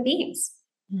human beings.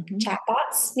 Mhm.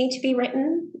 Chatbots need to be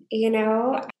written,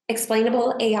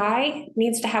 explainable AI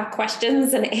needs to have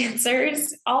questions and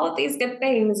answers, all of these good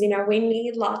things. We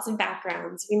need lots of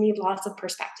backgrounds, we need lots of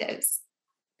perspectives.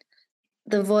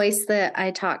 The voice that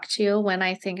I talk to when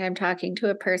I think I'm talking to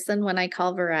a person when I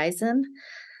call Verizon,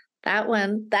 that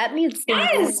needs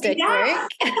Yes, linguistic yeah. work.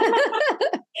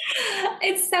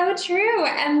 It's so true.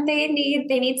 And they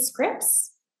need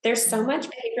scripts. There's so much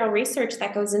behavioral research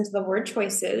that goes into the word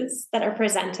choices that are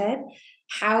presented,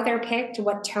 how they're picked,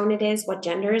 what tone it is, what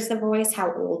gender is the voice,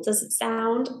 how old does it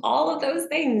sound, all of those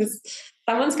things.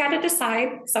 Someone's got to decide,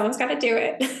 someone's got to do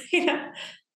it.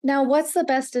 Now, what's the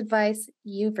best advice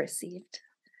you've received?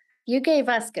 You gave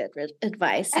us good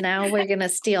advice. Now we're going to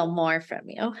steal more from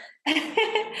you.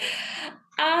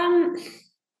 um,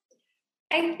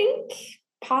 I think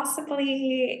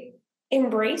possibly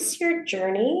embrace your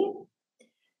journey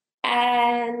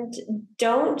and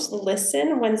don't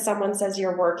listen when someone says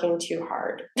you're working too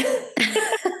hard.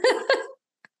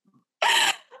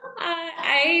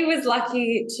 I was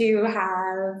lucky to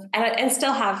have, and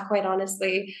still have, quite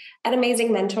honestly, an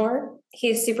amazing mentor.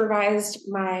 He supervised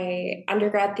my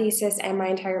undergrad thesis and my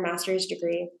entire master's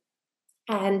degree.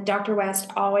 And Dr.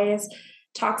 West always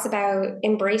talks about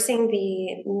embracing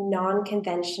the non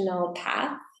conventional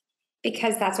path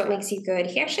because that's what makes you good.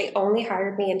 He actually only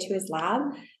hired me into his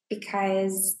lab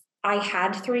because I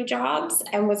had 3 jobs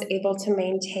and was able to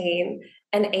maintain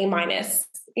an A minus.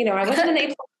 I wasn't an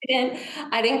A student.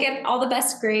 I didn't get all the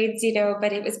best grades,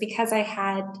 but it was because I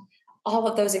had all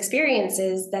of those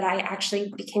experiences that I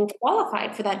actually became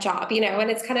qualified for that job,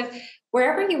 and it's kind of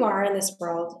wherever you are in this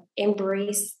world,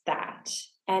 embrace that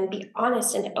and be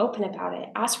honest and open about it.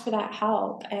 Ask for that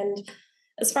help. And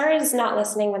as far as not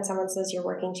listening when someone says you're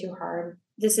working too hard,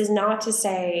 this is not to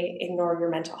say ignore your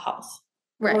mental health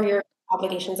or your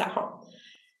obligations at home.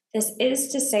 This is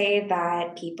to say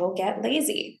that people get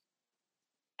lazy.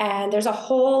 And there's a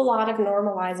whole lot of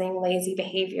normalizing lazy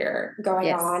behavior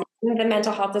going on in the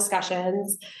mental health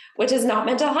discussions, which is not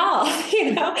mental health.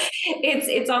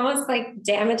 It's almost like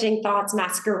damaging thoughts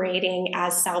masquerading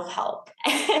as self-help.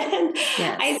 And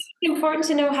I think it's important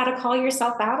to know how to call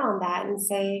yourself out on that and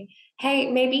say,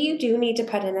 hey, maybe you do need to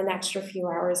put in an extra few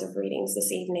hours of readings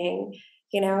this evening.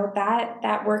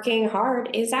 That working hard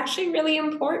is actually really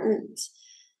important.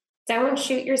 Don't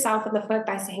shoot yourself in the foot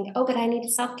by saying, oh, but I need a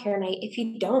self-care night. If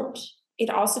you don't, it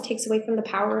also takes away from the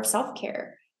power of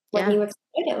self-care when you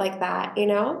exploit it like that,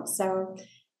 So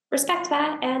respect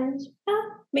that. And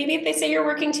maybe if they say you're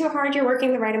working too hard, you're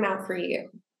working the right amount for you.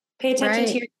 Pay attention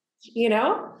to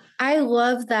your, I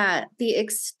love that.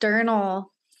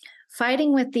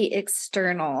 Fighting with the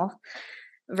external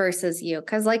versus you.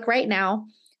 Because like right now,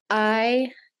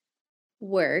 I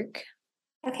work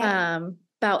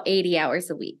about 80 hours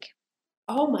a week.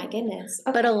 Oh my goodness.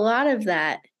 Okay. But a lot of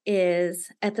that is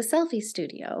at the selfie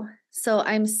studio. So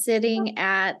I'm sitting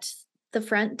at the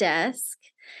front desk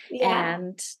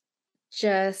and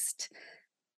just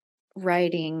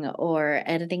writing or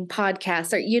editing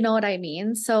podcasts, or you know what I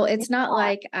mean? So it's not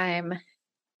like I'm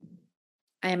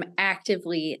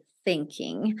actively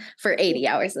thinking for 80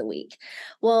 hours a week.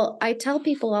 Well, I tell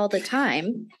people all the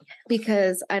time,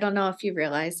 because I don't know if you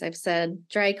realize, I've said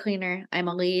dry cleaner, I'm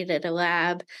a lead at a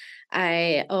lab,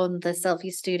 I own the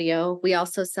selfie studio. We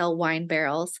also sell wine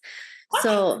barrels.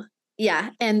 So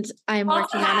yeah, and I'm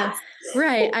working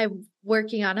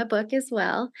on a book as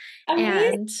well.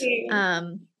 Amazing.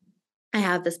 And I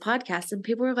have this podcast and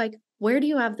people are like, where do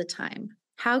you have the time?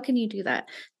 How can you do that?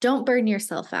 Don't burn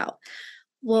yourself out.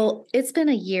 Well, it's been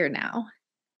a year now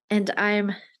and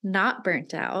I'm not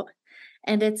burnt out.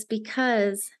 And it's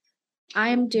because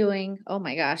I'm doing, oh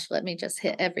my gosh, let me just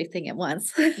hit everything at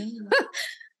once.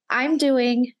 I'm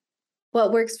doing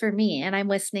what works for me and I'm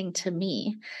listening to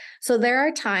me. So there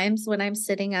are times when I'm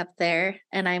sitting up there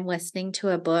and I'm listening to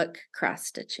a book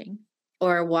cross-stitching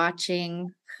or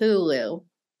watching Hulu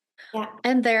Yeah.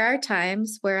 And there are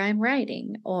times where I'm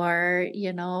writing or,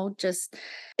 just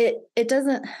it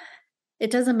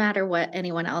doesn't matter what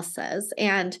anyone else says.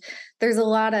 And there's a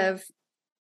lot of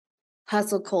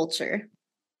hustle culture.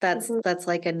 Mhm. That's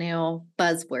like a new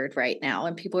buzzword right now.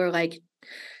 And people are like,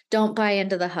 don't buy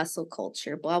into the hustle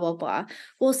culture, blah, blah, blah.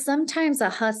 Well, sometimes a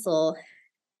hustle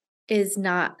is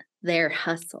not their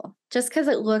hustle. Just because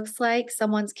it looks like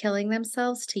someone's killing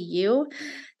themselves to you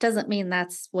doesn't mean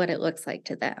that's what it looks like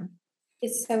to them.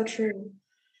 It's so true.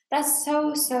 That's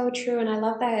so, so true. And I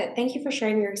love that. Thank you for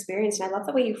sharing your experience. And I love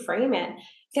the way you frame it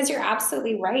because you're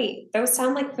absolutely right. Those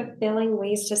sound like fulfilling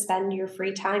ways to spend your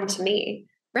free time to me.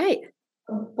 Right.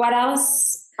 What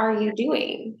else are you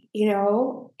doing?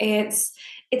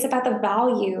 It's about the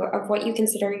value of what you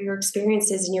consider your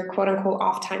experiences and your quote unquote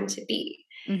off time to be.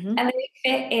 Hmm. And they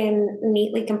fit in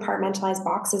neatly compartmentalized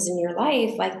boxes in your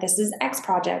life, like this is X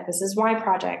project, this is Y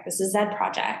project, this is Z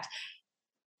project.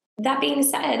 That being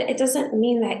said, it doesn't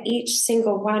mean that each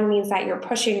single one means that you're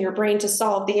pushing your brain to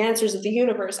solve the answers of the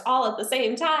universe all at the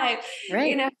same time. You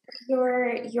Right. know,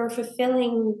 you're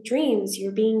fulfilling dreams,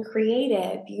 you're being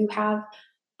creative, you have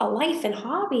a life and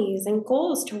hobbies and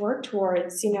goals to work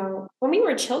towards. When we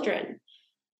were children,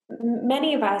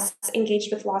 many of us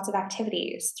engaged with lots of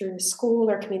activities through school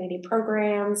or community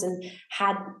programs and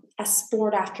had a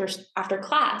sport after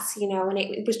class, and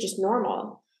it was just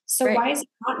normal. So Right. why is it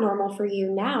not normal for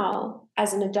you now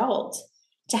as an adult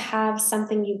to have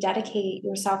something you dedicate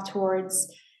yourself towards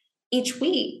each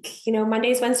week,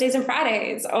 Mondays, Wednesdays, and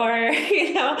Fridays, or,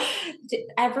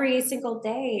 every single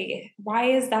day? Why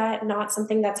is that not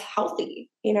something that's healthy?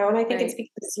 And I think it's Right.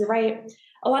 because you're right.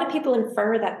 A lot of people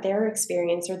infer that their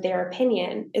experience or their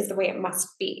opinion is the way it must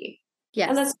be.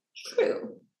 And Yes. that's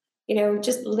true.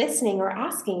 Just listening or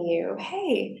asking you,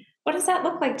 hey, what does that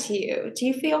look like to you? Do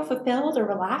you feel fulfilled or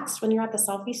relaxed when you're at the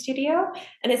selfie studio?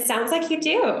 And it sounds like you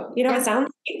do. It Yeah.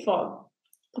 sounds painful.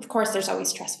 Of course, there's always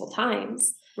stressful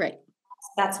times. Right.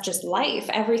 That's just life.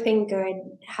 Everything good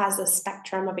has a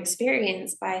spectrum of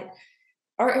experience,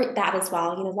 or that as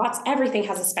well. Everything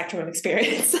has a spectrum of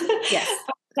experience. Yes.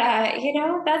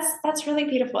 That's really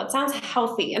beautiful. It sounds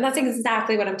healthy, and that's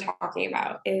exactly what I'm talking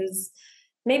about. Is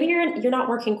maybe you're not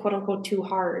working quote unquote too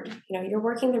hard. You're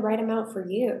working the right amount for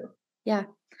you. Yeah.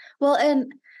 Well,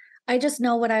 and I just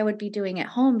know what I would be doing at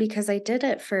home because I did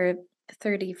it for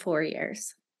 34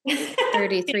 years,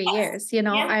 33 Yes. years.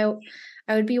 Yeah.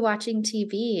 I would be watching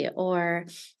TV or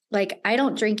like I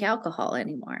don't drink alcohol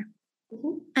anymore.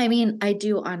 Mhm. I mean, I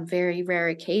do on very rare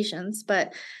occasions,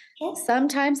 but Sure.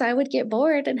 sometimes I would get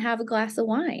bored and have a glass of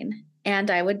wine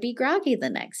and I would be groggy the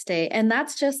next day. And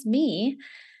that's just me.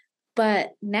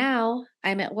 But now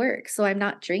I'm at work, so I'm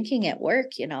not drinking at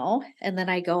work, and then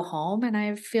I go home and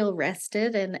I feel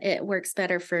rested and it works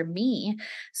better for me.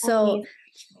 So Amazing.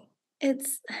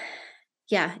 it's,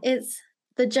 yeah, it's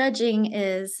the judging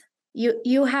is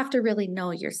you have to really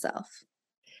know yourself.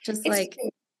 Just It's like,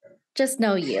 just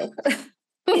know you.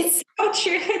 It's so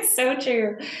true. It's so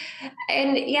true.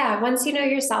 And yeah, once you know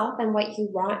yourself and what you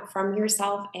want from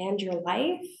yourself and your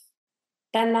life,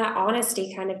 then that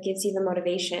honesty kind of gives you the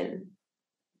motivation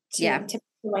Yeah, to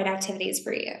the right activities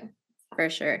for you. for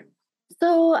sure.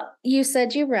 So you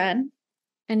said you run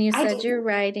and you I said do. you're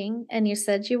writing and you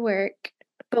said you work,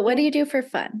 but what do Yeah. you do for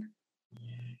fun?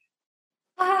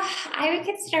 I would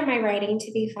consider my writing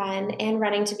to be fun and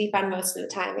running to be fun most of the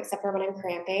time, except for when I'm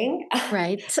cramping.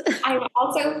 Right. I'm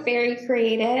also very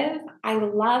creative. I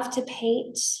love to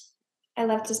paint. I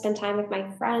love to spend time with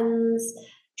my friends,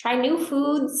 try new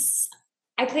foods.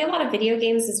 I play a lot of video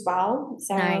games as well.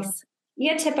 So, Nice.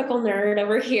 yeah, typical nerd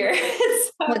over here.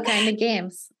 So, What kind of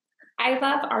games? I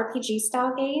love RPG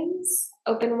style games,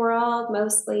 open world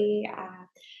mostly.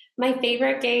 My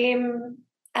favorite game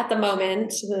at the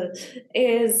moment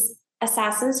is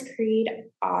Assassin's Creed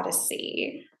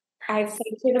Odyssey. I've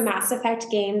played through the Mass Effect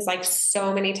games like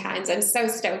so many times. I'm so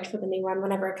stoked for the new one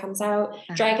whenever it comes out.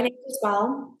 Uh-huh. Dragon Age as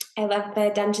well. I love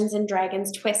the Dungeons and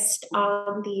Dragons twist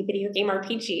on the video game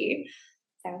RPG.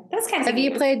 So those kinds of Have you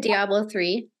games. played Diablo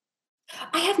 3?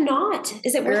 I have not.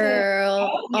 Is it worth it? Girl,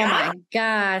 Oh, oh yeah. my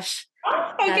gosh.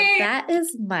 Okay. That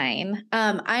is mine.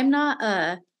 I'm not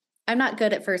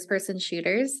good at first person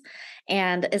shooters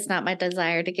and it's not my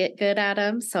desire to get good at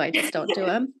them, so I just don't do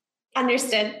them.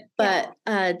 Understood. Yeah.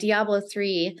 But Diablo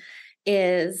 3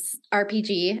 is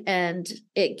RPG and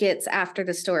it gets after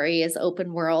the story is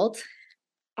open world.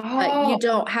 You Oh,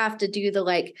 don't have to do the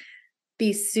like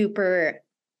be super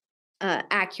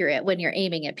accurate when you're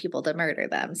aiming at people to murder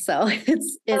them. So so it gives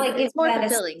it's you more that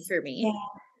fulfilling for yeah. me.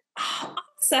 Oh,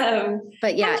 awesome.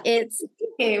 But How yeah, much do you play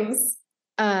games?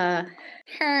 uh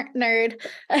Nerd.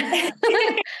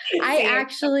 I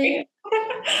actually,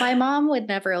 my mom would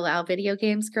never allow video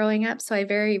games growing up, so I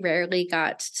very rarely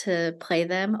got to play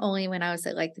them, only when I was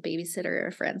at like the babysitter or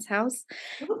a friend's house.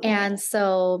 Okay. And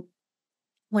so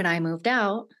when I moved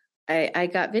out, I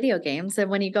got video games. And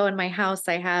when you go in my house,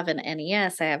 I have an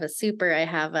NES, I have a Super, I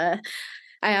have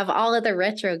all of the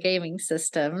retro gaming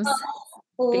systems.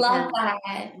 Love Because that.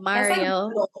 That's like Mario,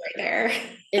 gold right there.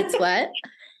 it's what?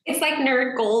 It's like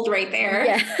nerd gold right there.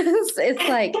 Yes, it's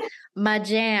like my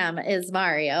jam is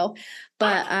Mario.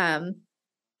 But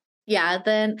yeah,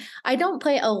 then I don't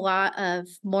play a lot of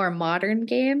more modern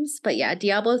games, but yeah,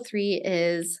 Diablo 3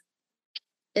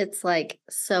 it's like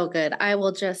so good. I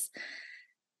will just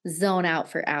zone out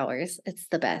for hours. It's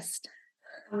the best.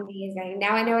 Amazing.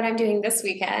 Now I know what I'm doing this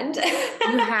weekend.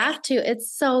 You have to.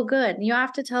 It's so good. You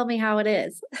have to tell me how it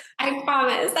is. I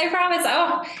promise. I promise.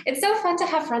 Oh, it's so fun to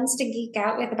have friends to geek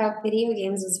out with about video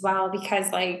games as well because,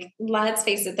 like, let's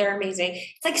face it, they're amazing.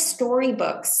 It's like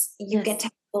storybooks you Yes. get to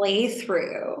play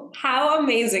through. How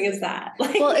amazing is that?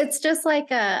 Like, Well, it's just like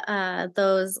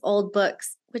those old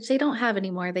books, which they don't have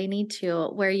anymore. They need to,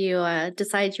 where you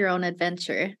decide your own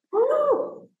adventure.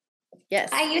 woo. Yes.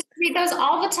 I used to read those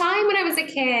all the time when I was a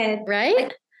kid. Right?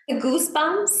 Like the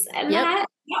Goosebumps and Yep. that.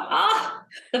 Oh,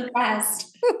 the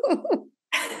best.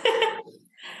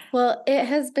 Well, it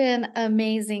has been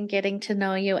amazing getting to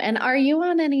know you. And are you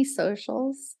on any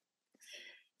socials?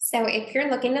 So if you're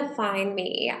looking to find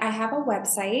me, I have a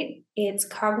website. It's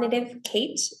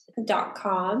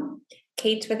cognitivekate.com,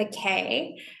 Kate with a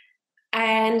K.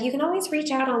 And you can always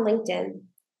reach out on LinkedIn.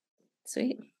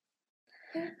 Sweet.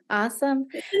 Awesome.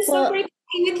 It's been so Well, great to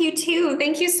be with you too.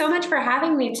 Thank you so much for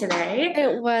having me today.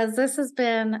 this has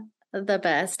been the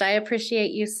best. I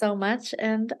appreciate you so much,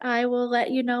 and I will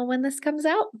let you know when this comes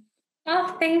out.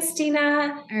 Oh, thanks, Dina.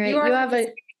 All right. You You have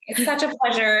amazing. It's such a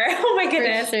pleasure. Oh my for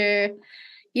goodness. sure.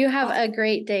 You have a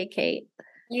great day, Kate.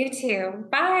 You too.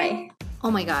 Bye. Oh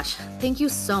my gosh, thank you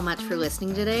so much for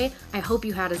listening today. I hope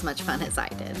you had as much fun as I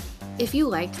did. If you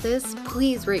liked this,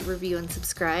 please rate, review, and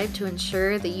subscribe to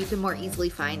ensure that you can more easily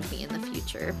find me in the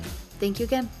future. Thank you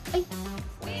again. Bye.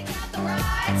 We got the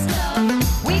rights.